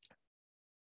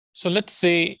 So let's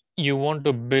say you want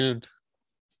to build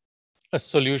a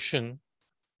solution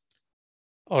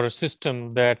or a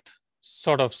system that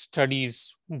sort of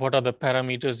studies what are the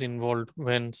parameters involved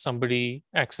when somebody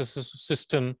accesses a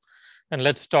system. And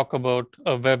let's talk about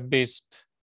a web-based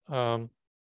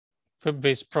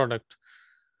product,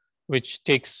 which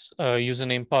takes a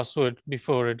username password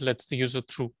before it lets the user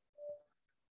through.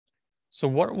 So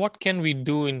what can we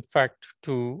do, in fact,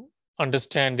 to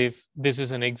understand if this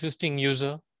is an existing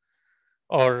user,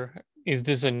 or is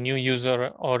this a new user,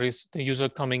 or is the user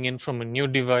coming in from a new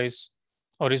device,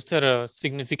 or is there a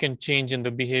significant change in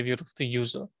the behavior of the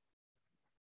user?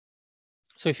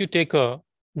 So if you take a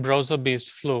browser-based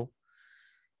flow,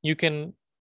 you can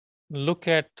look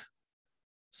at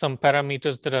some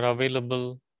parameters that are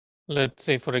available, let's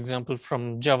say, for example,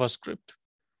 from JavaScript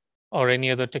or any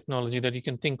other technology that you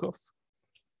can think of.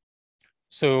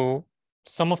 So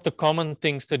some of the common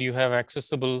things that you have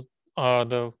accessible are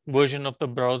the version of the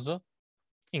browser,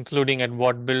 including at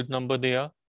what build number they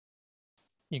are.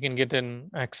 You can get an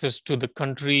access to the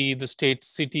country, the state,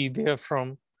 city they are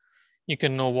from. You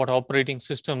can know what operating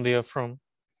system they are from.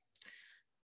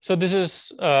 So this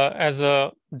is, as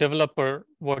a developer,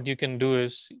 what you can do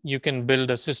is you can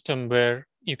build a system where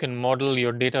you can model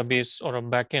your database or a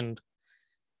backend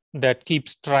that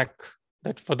keeps track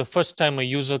that for the first time a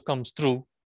user comes through,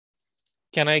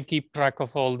 can I keep track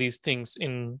of all these things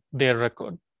in their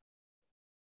record?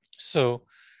 So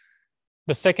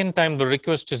the second time the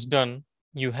request is done,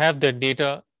 you have their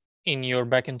data in your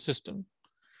backend system.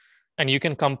 And you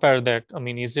can compare that. I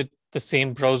mean, is it the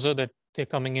same browser that they're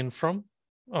coming in from?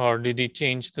 Or did he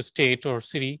change the state or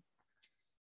city?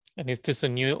 And is this a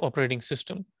new operating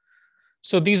system?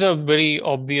 So these are very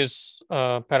obvious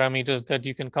parameters that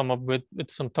you can come up with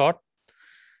some thought.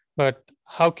 But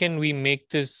how can we make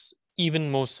this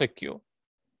even more secure?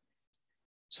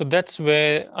 So that's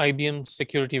where IBM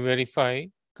Security Verify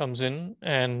comes in,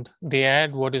 and they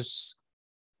add what is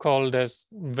called as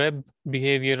web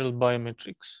behavioral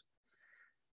biometrics.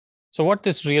 So what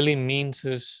this really means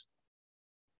is,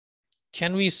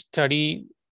 can we study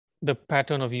the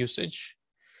pattern of usage?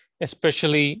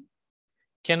 Especially,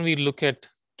 can we look at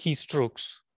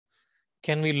keystrokes?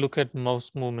 Can we look at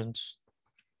mouse movements?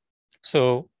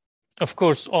 So, of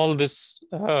course, all this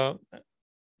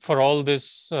for all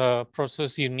this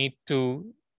process, you need to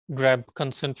grab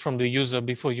consent from the user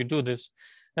before you do this.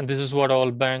 And this is what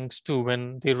all banks do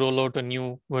when they roll out a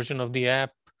new version of the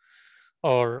app,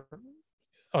 or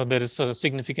there is a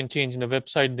significant change in the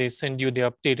website. They send you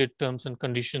the updated terms and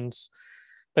conditions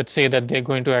that say that they're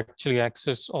going to actually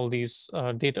access all these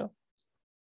data.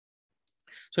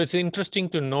 So it's interesting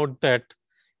to note that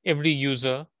every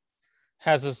user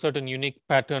has a certain unique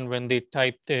pattern when they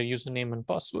type their username and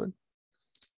password.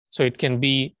 So it can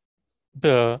be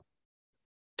the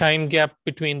time gap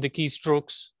between the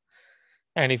keystrokes.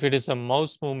 And if it is a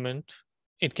mouse movement,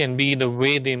 it can be the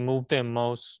way they move their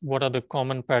mouse. What are the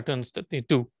common patterns that they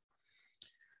do?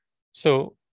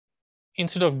 So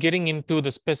instead of getting into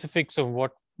the specifics of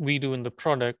what we do in the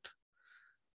product,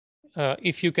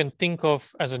 if you can think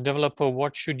of, as a developer,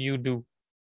 what should you do?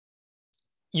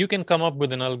 You can come up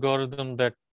with an algorithm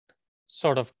that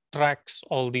sort of tracks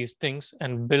all these things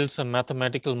and builds a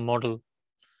mathematical model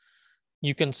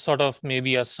you can sort of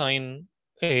maybe assign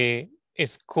a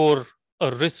score,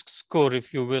 a risk score,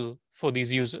 if you will, for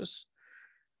these users.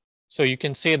 So you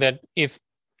can say that if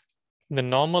the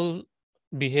normal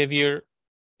behavior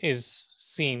is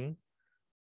seen,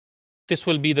 this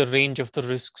will be the range of the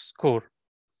risk score.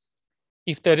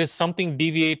 If there is something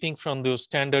deviating from those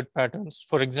standard patterns,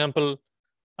 for example,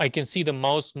 I can see the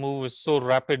mouse move is so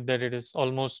rapid that it is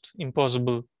almost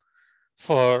impossible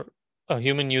for a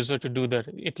human user to do that.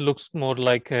 It looks more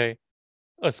like a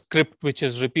script which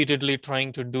is repeatedly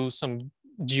trying to do some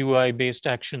GUI based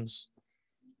actions.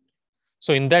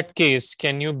 So in that case,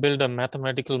 can you build a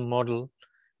mathematical model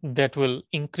that will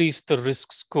increase the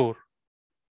risk score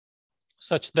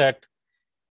such that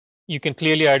you can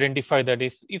clearly identify that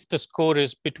if the score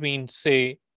is between,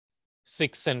 say,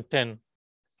 6 and 10,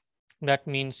 that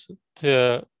means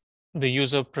the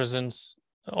user presents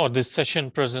or the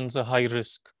session presents a high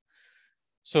risk.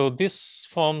 So this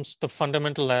forms the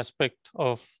fundamental aspect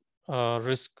of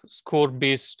risk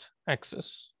score-based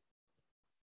access.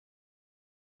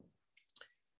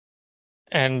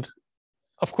 And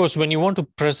of course, when you want to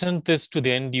present this to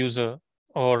the end user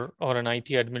or an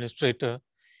IT administrator,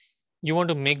 you want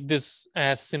to make this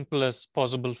as simple as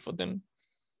possible for them.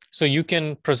 So you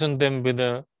can present them with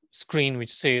a screen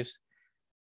which says,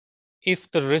 if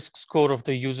the risk score of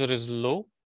the user is low,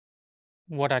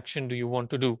 what action do you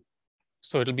want to do?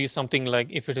 So it'll be something like,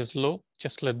 if it is low,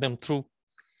 just let them through.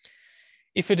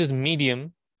 If it is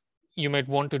medium, you might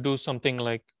want to do something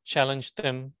like challenge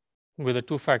them with a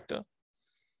 2-factor.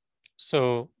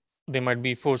 So they might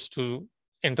be forced to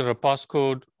enter a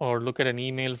passcode or look at an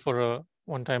email for a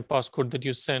one-time passcode that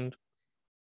you send.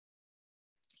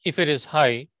 If it is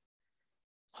high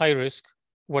risk,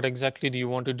 what exactly do you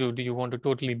want to do? Do you want to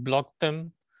totally block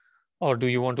them, or do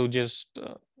you want to just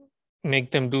make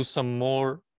them do some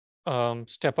more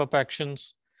step-up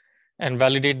actions and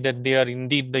validate that they are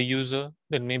indeed the user?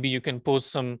 Then maybe you can pose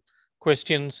some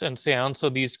questions and say, answer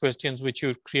these questions which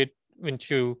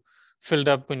you filled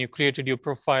up when you created your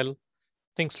profile,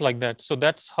 things like that. So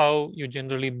that's how you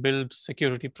generally build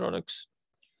security products.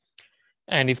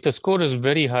 And if the score is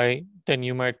very high, then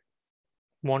you might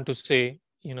want to say,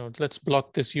 let's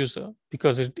block this user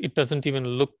because it doesn't even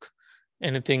look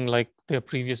anything like their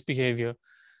previous behavior.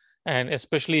 And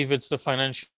especially if it's the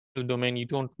financial domain, you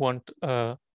don't want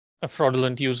a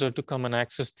fraudulent user to come and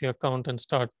access the account and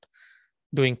start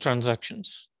doing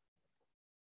transactions.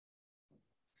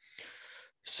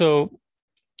 So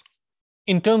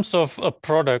in terms of a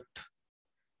product,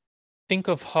 think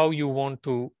of how you want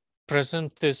to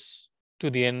present this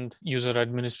to the end user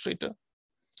administrator.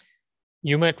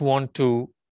 You might want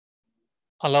to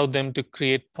allow them to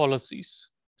create policies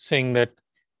saying that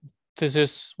this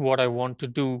is what I want to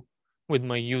do with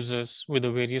my users with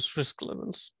the various risk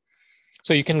levels.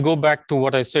 So you can go back to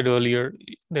what I said earlier.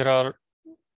 There are,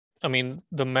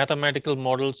 the mathematical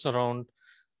models around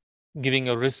giving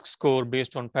a risk score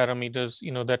based on parameters,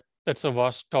 that's a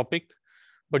vast topic,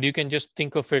 but you can just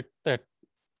think of it that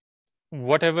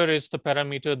whatever is the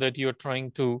parameter that you're trying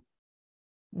to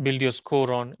build your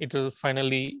score on, it will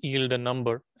finally yield a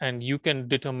number, and you can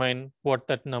determine what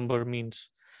that number means.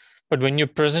 But when you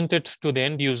present it to the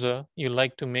end user, you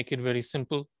like to make it very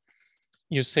simple.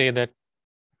 You say that,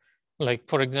 like,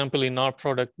 for example, in our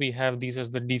product, we have these as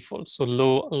the default. So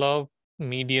low, allow,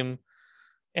 medium,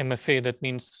 MFA, that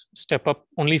means step up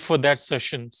only for that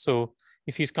session. So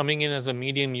if he's coming in as a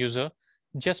medium user,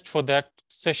 just for that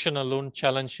session alone,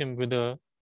 challenge him with a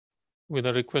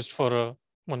request for a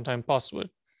one-time password.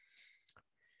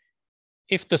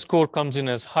 If the score comes in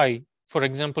as high, for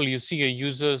example, you see a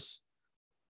user's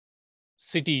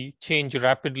city change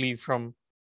rapidly from,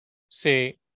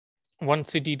 say, one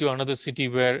city to another city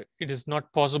where it is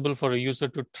not possible for a user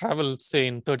to travel, say,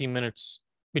 in 30 minutes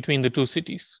between the two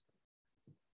cities,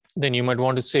 then you might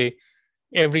want to say,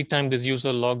 every time this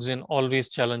user logs in, always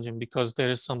challenge him because there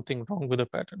is something wrong with the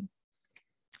pattern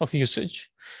of usage.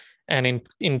 And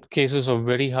in cases of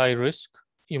very high risk,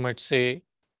 you might say,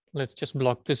 let's just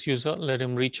block this user, let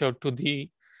him reach out to the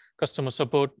customer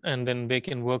support, and then they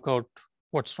can work out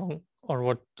what's wrong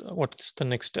or what's the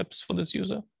next steps for this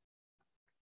user.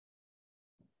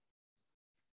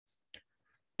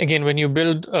 Again, when you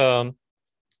build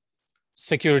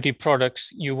security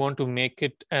products, you want to make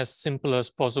it as simple as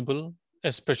possible,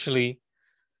 especially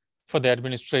for the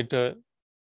administrator.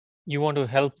 You want to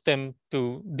help them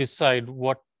to decide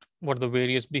what the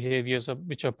various behaviors are,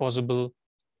 which are possible,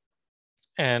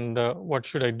 and what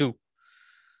should I do.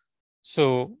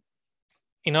 So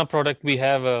in our product, we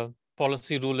have a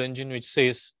policy rule engine which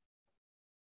says,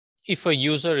 if a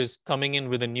user is coming in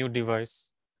with a new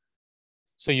device,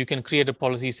 So you can create a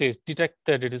policy says detect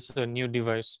that it is a new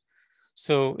device.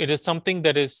 So it is something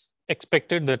that is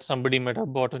expected, that somebody might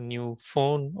have bought a new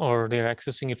phone or they're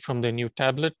accessing it from their new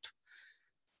tablet.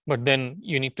 But then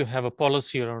you need to have a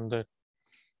policy around that.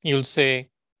 You'll say,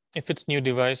 if it's new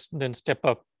device, then step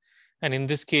up. And in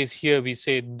this case here, we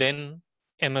say then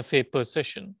MFA per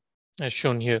session, as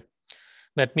shown here.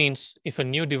 That means if a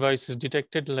new device is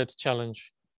detected, let's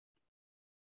challenge.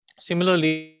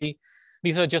 Similarly,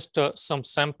 these are just some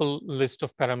sample list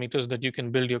of parameters that you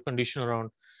can build your condition around.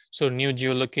 So new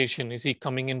geolocation, is he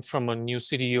coming in from a new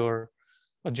city or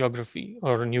a geography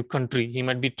or a new country? He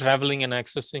might be traveling and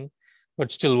accessing,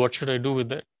 but still, what should I do with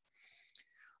that?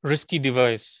 Risky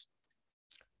device.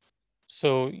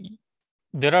 So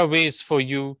there are ways for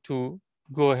you to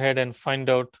go ahead and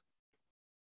find out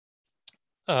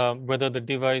whether the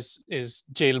device is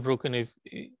jailbroken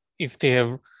if they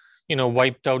have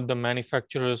wiped out the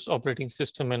manufacturer's operating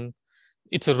system and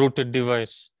it's a rooted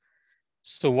device.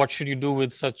 So what should you do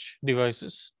with such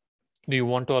devices? Do you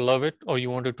want to allow it, or you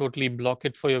want to totally block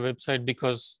it for your website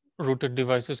because rooted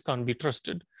devices can't be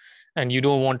trusted and you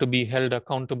don't want to be held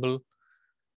accountable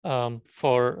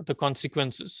for the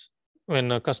consequences when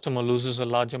a customer loses a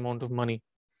large amount of money?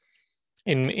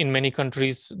 In many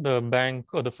countries, the bank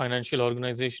or the financial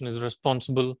organization is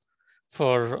responsible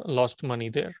for lost money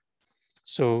there.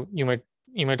 So you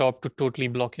might opt to totally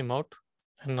block him out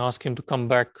and ask him to come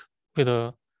back with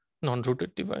a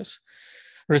non-rooted device.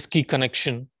 Risky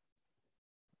connection.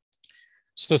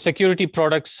 So security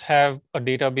products have a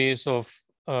database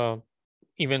of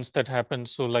events that happen.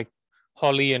 So like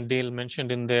Holly and Dale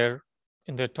mentioned in their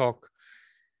talk,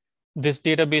 this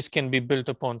database can be built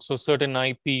upon. So certain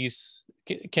IPs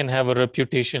can have a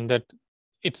reputation that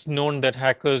it's known that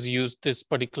hackers use this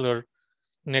particular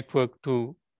network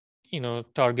to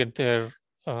target their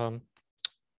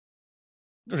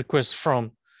requests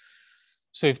from.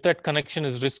 So if that connection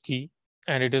is risky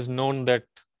and it is known that,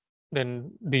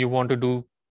 then do you want to do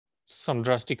some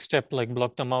drastic step like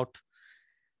block them out?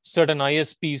 Certain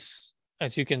ISPs,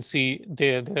 as you can see,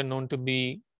 they're known to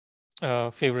be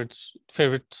favorites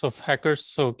of hackers.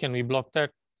 So can we block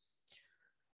that?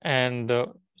 And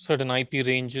certain IP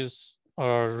ranges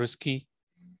are risky.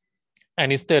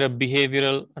 And is there a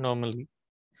behavioral anomaly?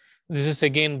 This is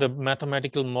again the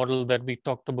mathematical model that we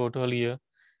talked about earlier.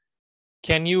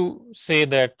 Can you say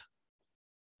that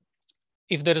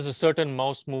if there is a certain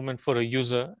mouse movement for a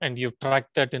user and you've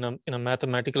tracked that in a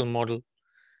mathematical model,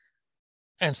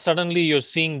 and suddenly you're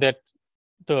seeing that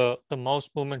the mouse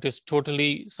movement is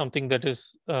totally something that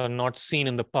is not seen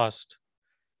in the past?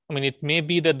 I mean, it may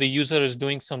be that the user is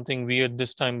doing something weird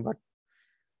this time, but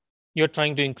you're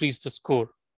trying to increase the score.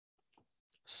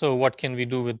 So what can we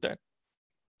do with that?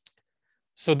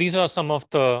 So these are some of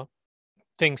the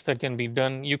things that can be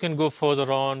done. You can go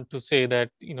further on to say that,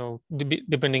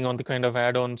 depending on the kind of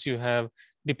add-ons you have,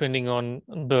 depending on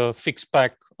the fix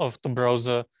pack of the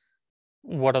browser,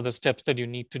 what are the steps that you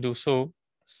need to do? So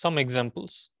some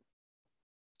examples.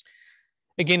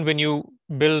 Again, when you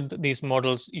build these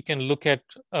models, you can look at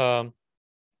the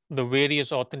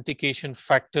various authentication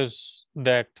factors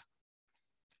that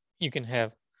you can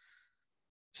have.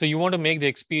 So you want to make the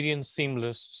experience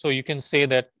seamless. So you can say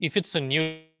that if it's a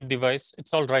new device,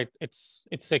 it's all right. It's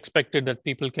expected that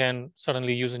people can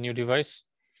suddenly use a new device.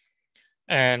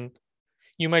 And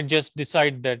you might just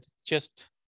decide that just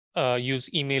use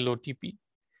email OTP,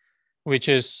 which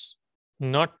is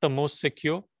not the most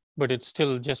secure, but it's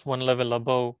still just one level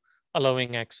above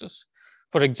allowing access.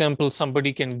 For example,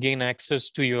 somebody can gain access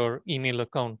to your email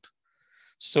account.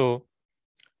 So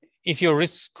if your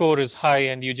risk score is high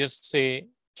and you just say,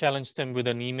 challenge them with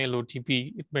an email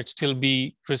OTP, it might still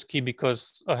be risky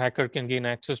because a hacker can gain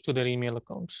access to their email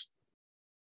accounts.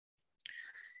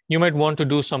 You might want to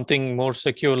do something more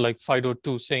secure like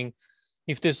FIDO2, saying,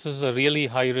 if this is a really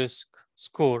high risk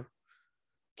score,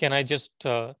 can I just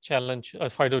challenge a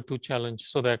FIDO2 challenge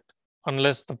so that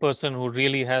unless the person who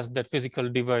really has that physical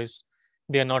device,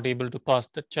 they are not able to pass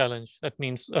the challenge. That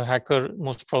means a hacker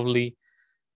most probably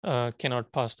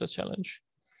cannot pass the challenge.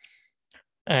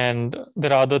 And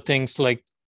there are other things like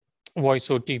voice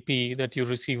OTP that you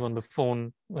receive on the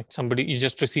phone, like you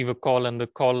just receive a call and the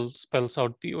call spells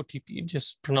out the OTP, it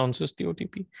just pronounces the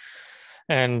OTP.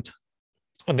 And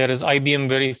there is IBM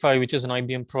Verify, which is an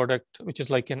IBM product, which is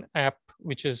like an app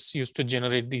which is used to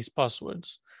generate these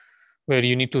passwords where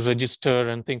you need to register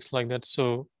and things like that.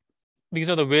 So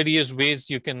these are the various ways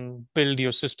you can build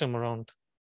your system around.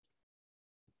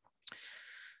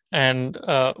 And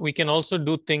we can also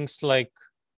do things like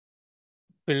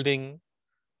building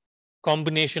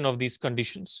combination of these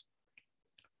conditions.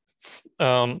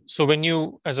 So when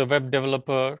you, as a web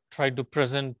developer, try to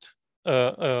present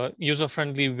a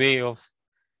user-friendly way of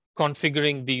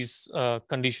configuring these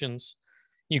conditions,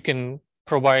 you can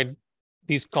provide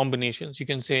these combinations. You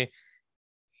can say,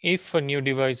 if a new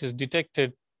device is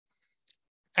detected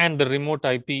and the remote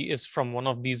IP is from one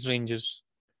of these ranges,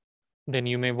 then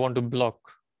you may want to block,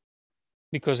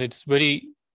 because it's very,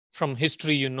 from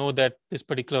history, you know that this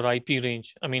particular IP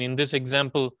range, I mean, in this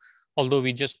example, although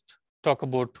we just talk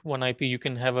about one IP, you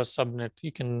can have a subnet.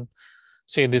 You can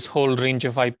say this whole range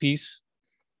of IPs,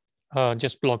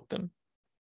 just block them.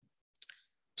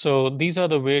 So these are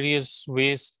the various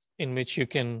ways in which you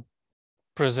can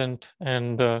present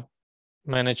and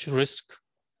manage risk.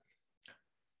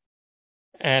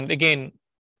 And again,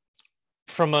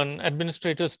 from an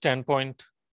administrator's standpoint,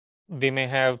 they may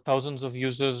have thousands of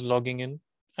users logging in,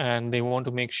 and they want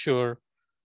to make sure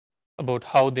about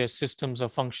how their systems are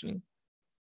functioning.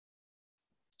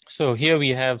 So here we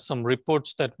have some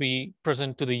reports that we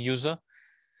present to the user,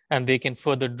 and they can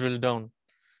further drill down.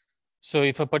 So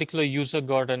if a particular user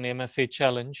got an MFA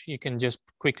challenge, you can just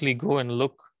quickly go and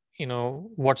look,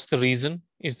 what's the reason?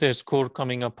 Is their score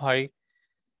coming up high?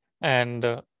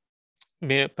 And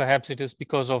perhaps it is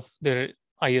because of their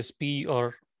ISP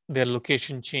or their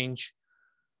location change.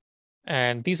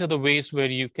 And these are the ways where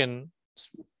you can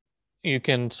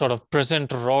sort of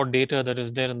present raw data that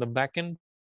is there in the backend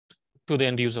to the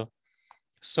end user.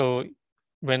 So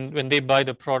when they buy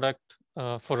the product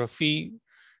for a fee,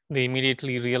 they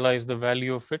immediately realize the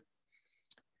value of it.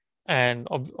 And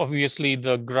obviously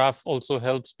the graph also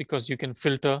helps, because you can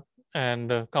filter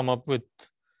and come up with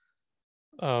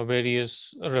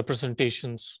various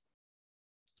representations,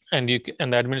 and the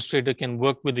administrator can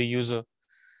work with the user,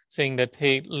 saying that,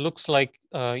 hey, looks like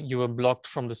you were blocked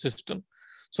from the system.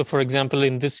 So for example,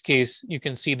 in this case, you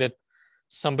can see that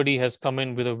somebody has come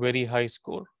in with a very high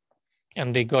score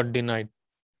and they got denied.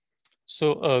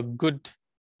 So a good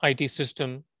IT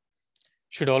system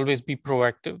should always be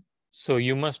proactive. So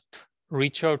you must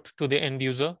reach out to the end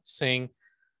user saying,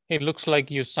 hey, it looks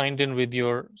like you signed in with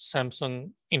your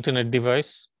Samsung internet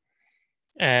device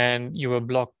and you were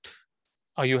blocked.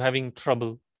 Are you having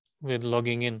trouble with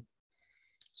logging in?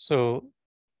 So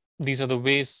these are the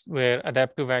ways where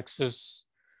adaptive access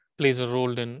plays a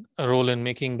role in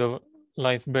making the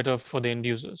life better for the end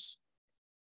users.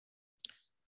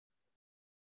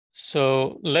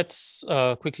 So let's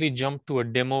quickly jump to a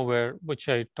demo which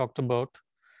I talked about.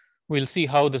 We'll see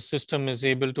how the system is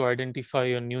able to identify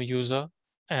a new user.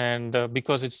 And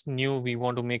because it's new, we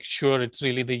want to make sure it's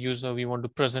really the user. We want to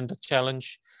present a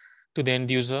challenge to the end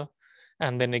user.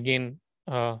 And then again,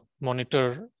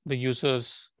 monitor the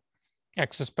user's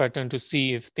access pattern to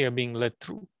see if they're being led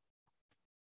through.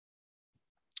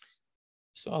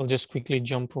 So I'll just quickly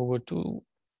jump over to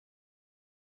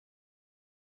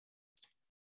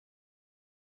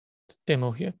the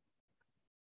demo here.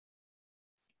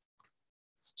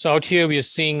 So out here, we are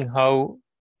seeing how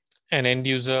an end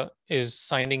user is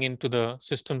signing into the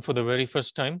system for the very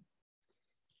first time.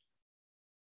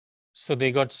 So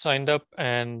they got signed up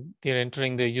and they're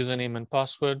entering their username and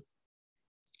password.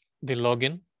 They log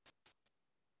in.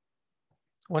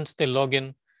 Once they log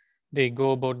in, they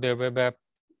go about their web app.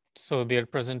 So they're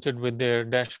presented with their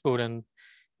dashboard and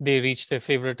they reach their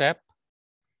favorite app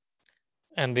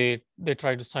and they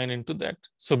try to sign into that.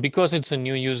 So because it's a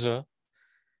new user,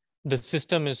 the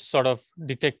system is sort of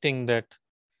detecting that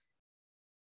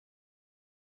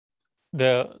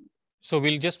so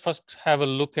we'll just first have a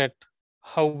look at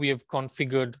how we have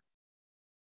configured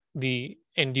the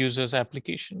end user's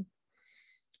application.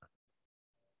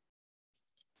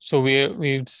 So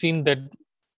we've seen that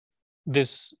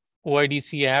this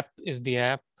OIDC app is the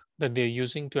app that they're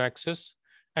using to access,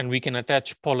 and we can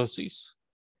attach policies.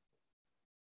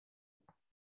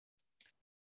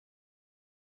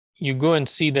 You go and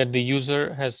see that the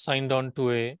user has signed on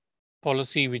to a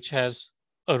policy which has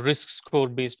a risk score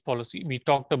based policy. We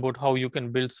talked about how you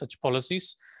can build such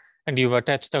policies, and you've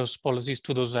attached those policies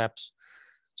to those apps.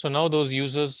 So now those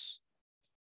users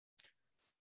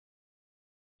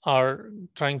are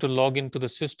trying to log into the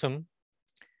system,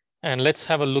 and let's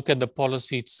have a look at the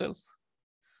policy itself.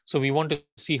 So we want to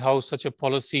see how such a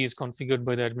policy is configured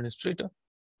by the administrator.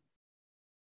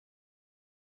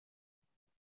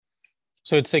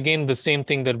 So it's again the same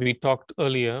thing that we talked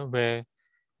earlier, where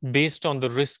based on the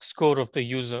risk score of the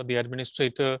user, the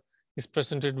administrator is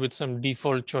presented with some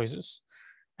default choices,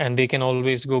 and they can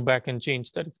always go back and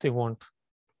change that if they want.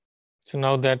 So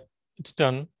now that it's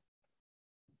done,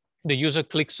 the user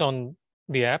clicks on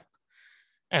the app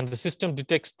and the system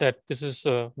detects that this is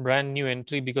a brand new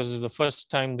entry because it's the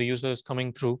first time the user is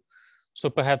coming through. So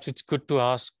perhaps it's good to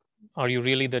ask are you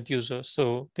really that user?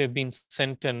 So they've been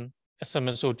sent an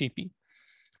SMS OTP.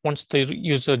 Once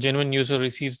the genuine user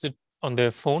receives it on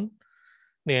their phone,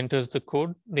 they enter the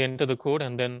code,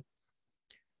 and then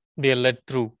they are led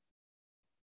through.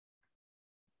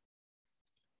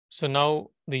 So now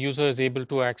the user is able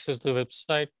to access the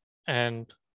website,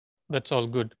 and that's all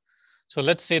good. So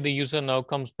let's say the user now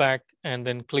comes back and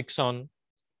then clicks on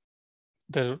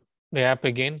the app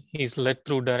again. He's led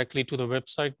through directly to the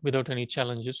website without any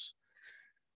challenges.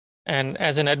 And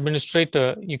as an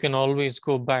administrator, you can always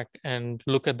go back and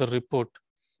look at the report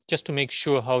just to make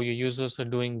sure how your users are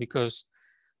doing, because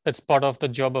that's part of the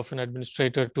job of an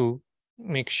administrator, to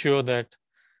make sure that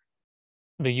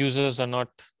the users are not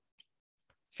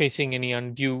facing any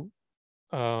undue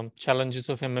challenges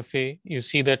of MFA. You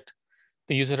see that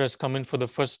the user has come in for the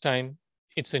first time.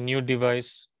 It's a new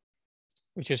device,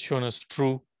 which is shown as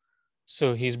true.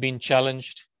 So he's been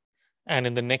challenged. And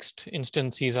in the next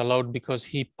instance, he's allowed because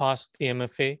he passed the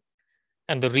MFA.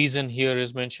 And the reason here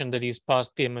is mentioned that he's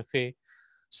passed the MFA.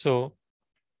 So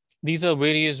these are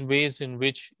various ways in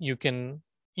which you can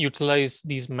utilize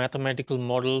these mathematical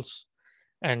models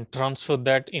and transfer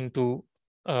that into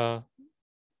a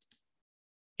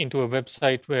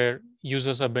website where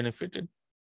users are benefited.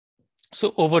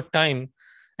 So over time,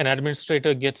 an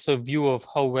administrator gets a view of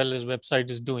how well his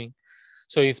website is doing.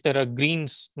 So if there are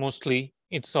greens mostly,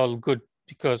 it's all good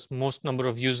because most number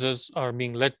of users are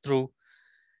being led through.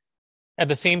 At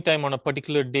the same time, on a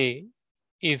particular day,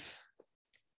 if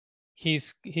he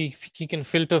can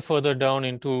filter further down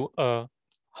into a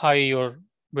high or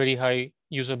very high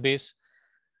user base,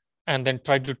 and then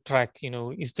try to track,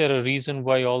 is there a reason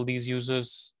why all these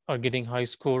users are getting high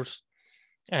scores,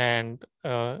 and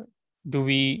are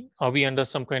we under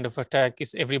some kind of attack?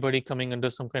 Is everybody coming under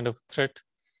some kind of threat?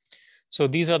 So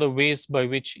these are the ways by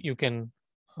which you can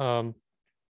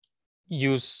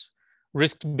use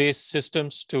risk-based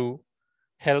systems to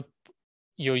help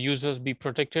your users be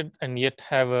protected and yet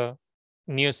have a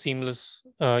near seamless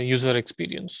user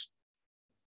experience.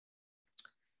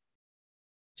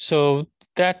 So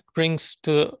that brings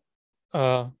to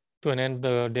an end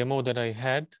the demo that I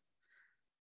had.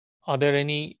 Are there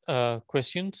any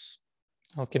questions?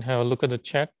 I can have a look at the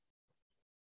chat.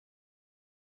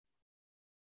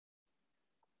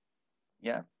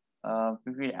 Yeah,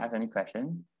 feel free to ask any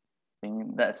questions. I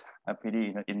think that's a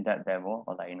pretty in-depth demo,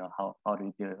 or how do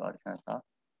you deal with all this kind of stuff.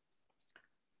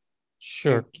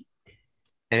 Sure.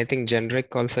 Anything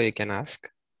generic also you can ask.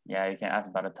 Yeah, you can ask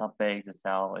about the topics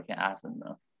itself. You can ask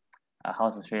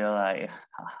how's Australia like,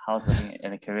 how's looking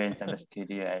in a career in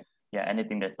cybersecurity, right? Yeah,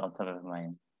 anything that's on top of your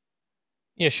mind.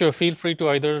 Yeah, sure. Feel free to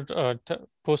either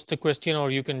post the question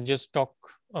or you can just talk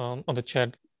on the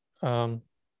chat.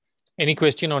 Any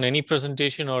question on any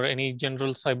presentation or any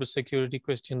general cybersecurity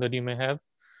question that you may have.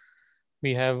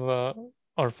 We have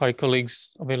our 5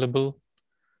 colleagues available.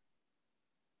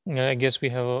 I guess we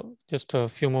have just a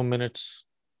few more minutes.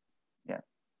 Yeah.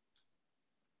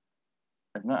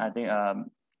 If not, I think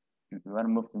we want to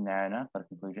move to Narayana for the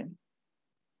conclusion.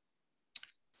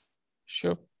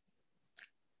 Sure.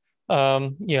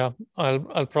 Yeah,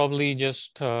 I'll probably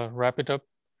just wrap it up.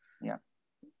 Yeah.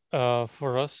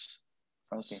 For us.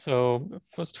 Okay. So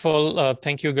first of all,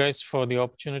 thank you guys for the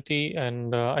opportunity,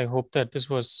 and I hope that this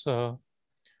was a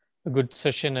good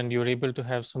session and you're able to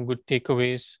have some good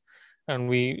takeaways. And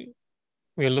we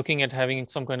are looking at having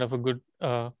some kind of a good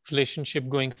relationship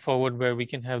going forward, where we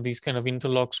can have these kind of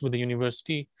interlocks with the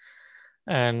university,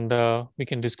 and we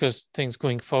can discuss things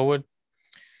going forward.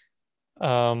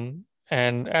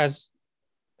 And as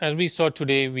we saw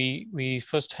today, we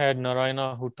first had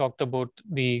Narayana, who talked about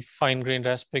the fine-grained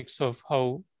aspects of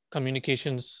how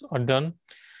communications are done.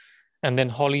 And then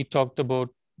Holly talked about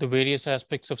the various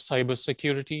aspects of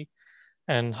cybersecurity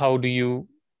and how do you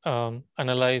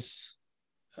analyze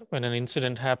when an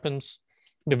incident happens,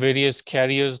 the various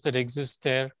carriers that exist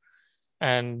there.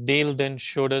 And Dale then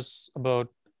showed us about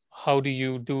how do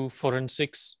you do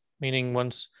forensics, meaning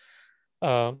once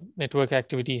network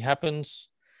activity happens,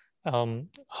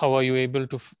 how are you able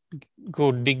to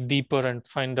go dig deeper and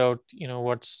find out,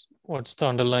 what's the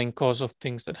underlying cause of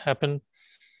things that happen.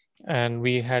 And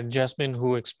we had Jasmine,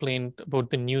 who explained about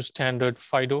the new standard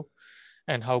FIDO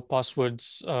and how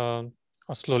passwords are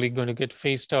slowly going to get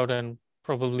phased out, and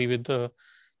probably with the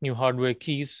new hardware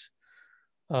keys,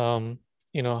 how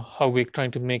we're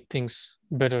trying to make things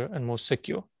better and more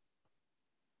secure.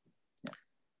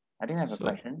 I think I have a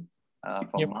question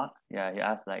from Yep. Mark. Yeah, he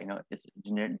asked it's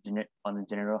on a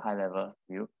general high level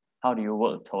view, how do you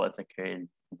work towards a career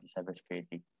into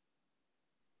cybersecurity?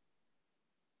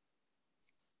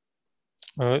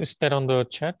 Is that on the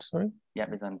chat? Sorry. Yeah,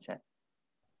 it's on the chat.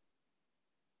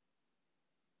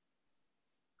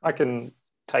 I can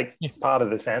take part of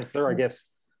this answer. I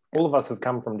guess all of us have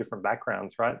come from different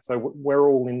backgrounds, right? So we're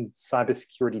all in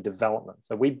cybersecurity development.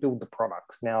 So we build the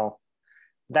products. Now,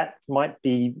 that might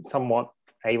be somewhat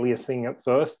aliasing at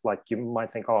first. Like you might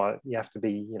think, oh, you have to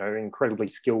be, incredibly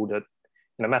skilled at,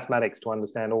 mathematics to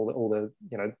understand all the,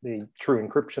 the true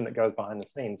encryption that goes behind the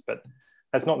scenes. But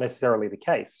that's not necessarily the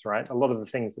case, right? A lot of the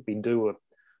things that we do are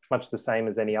much the same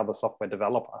as any other software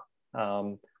developer.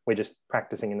 We're just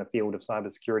practicing in the field of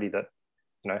cybersecurity that,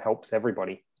 helps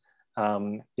everybody.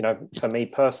 For me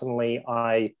personally,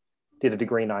 I did a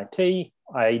degree in IT.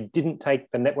 I didn't take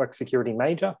the network security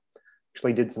major.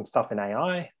 Actually did some stuff in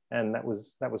AI, and that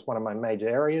was one of my major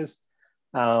areas.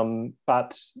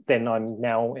 But then I'm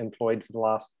now employed for the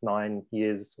last 9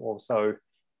 years or so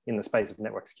in the space of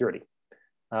network security.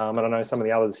 And I know some of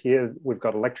the others here, we've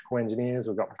got electrical engineers,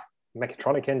 we've got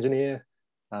mechatronic engineer,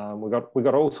 we've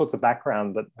got all sorts of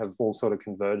background that have all sort of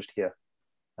converged here.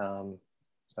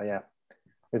 So yeah,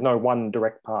 there's no one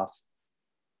direct path.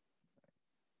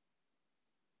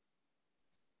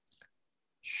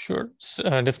 Sure,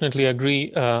 definitely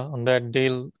agree on that,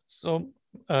 Dale. So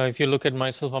if you look at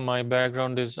myself, my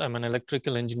background is I'm an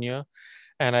electrical engineer,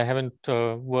 and I haven't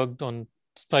worked on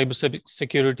cyber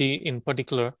security in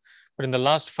particular. But in the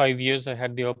last 5 years, I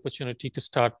had the opportunity to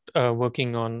start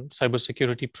working on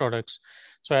cybersecurity products.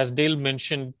 So as Dale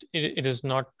mentioned, it is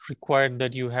not required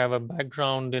that you have a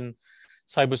background in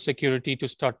cybersecurity to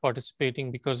start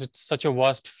participating, because it's such a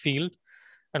vast field.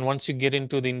 And once you get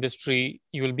into the industry,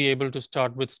 you will be able to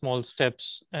start with small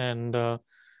steps and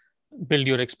build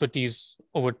your expertise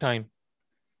over time.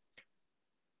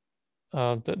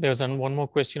 There's one more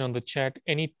question on the chat.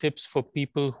 Any tips for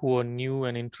people who are new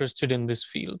and interested in this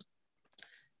field?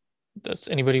 Does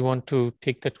anybody want to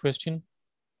take that question?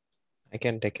 I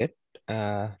can take it.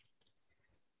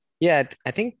 Yeah,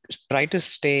 I think try to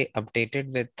stay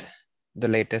updated with the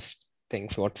latest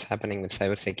things, what's happening with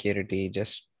cybersecurity.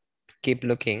 Just keep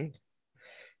looking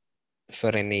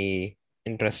for any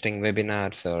interesting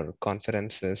webinars or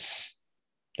conferences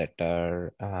that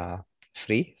are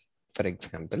free, for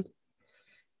example.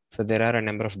 So there are a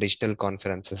number of digital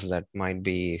conferences that might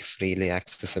be freely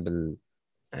accessible,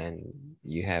 and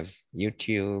you have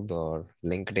YouTube or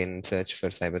LinkedIn, search for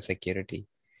cybersecurity.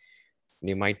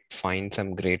 You might find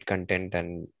some great content,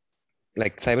 and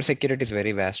like cybersecurity is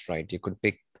very vast, right? You could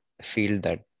pick a field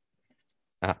that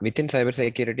within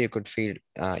cybersecurity,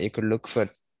 you could look for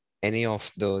any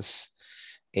of those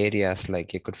areas.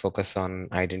 Like you could focus on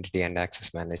identity and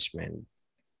access management,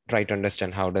 try to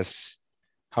understand how does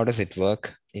it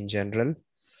work in general?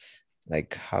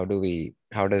 Like how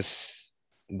does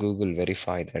Google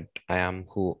verify that I am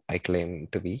who I claim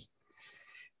to be?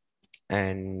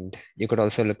 And you could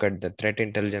also look at the threat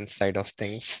intelligence side of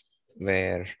things,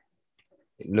 where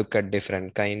look at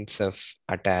different kinds of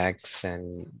attacks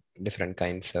and different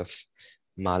kinds of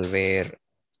malware,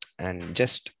 and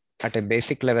just at a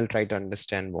basic level try to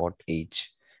understand what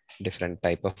each different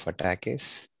type of attack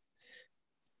is.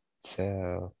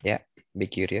 So yeah, be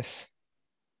curious.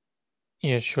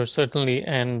 Yeah, sure, certainly.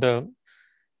 And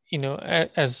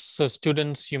as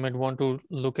students, you might want to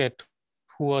look at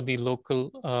who are the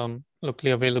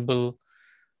locally available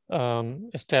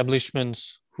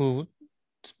establishments who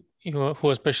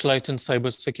are specialized in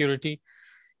cybersecurity.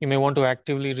 You may want to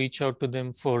actively reach out to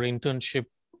them for internship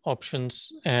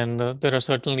options, and there are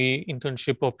certainly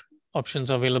internship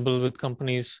options available with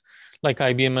companies like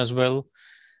IBM as well.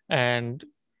 And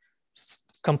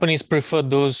companies prefer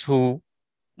those who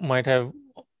might have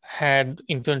had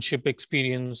internship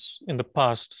experience in the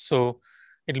past. So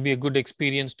it'll be a good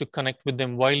experience to connect with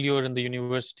them while you're in the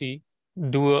university,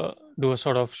 do a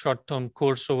sort of short-term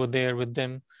course over there with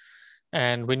them.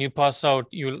 And when you pass out,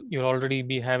 you'll already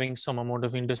be having some amount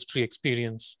of industry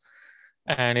experience,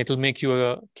 and it'll make you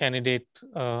a candidate,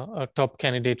 a top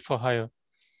candidate for hire.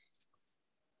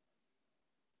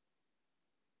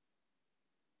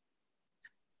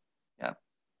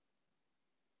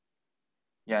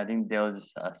 Yeah, I think they'll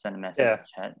just send a message in the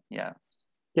chat.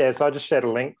 Yeah, so I just shared a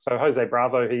link. So Jose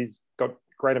Bravo, he's got a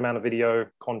great amount of video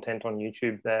content on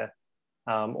YouTube there,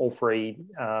 all free,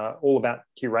 all about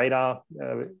QRadar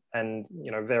and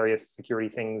various security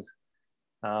things.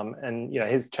 And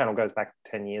his channel goes back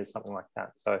 10 years, something like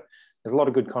that. So there's a lot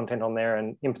of good content on there.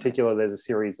 And in particular, there's a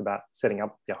series about setting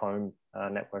up your home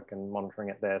network and monitoring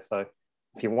it there. So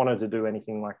if you wanted to do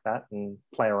anything like that and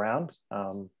play around,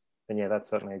 then yeah, that's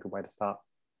certainly a good way to start.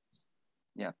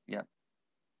 Yeah.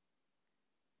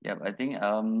 I think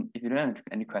if you don't have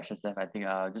any questions left, I think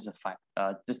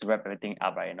just to wrap everything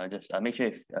up, right? Just make sure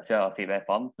you fill out a feedback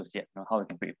form to see how we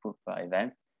can improve our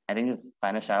events. I think just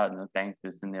final shout out, thanks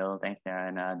to Sunil, thanks to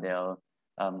Narayana, Dale,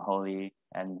 Holly,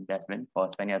 and Desmond for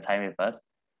spending your time with us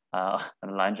on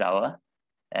the lunch hour.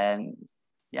 And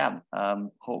yeah,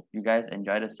 hope you guys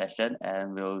enjoy the session,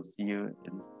 and we'll see you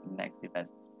in the next event.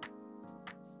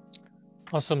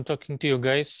 Awesome talking to you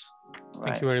guys.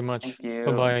 Thank you very much. Thank you.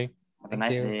 Bye-bye. Have a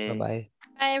nice day. Bye-bye.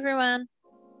 Bye, everyone.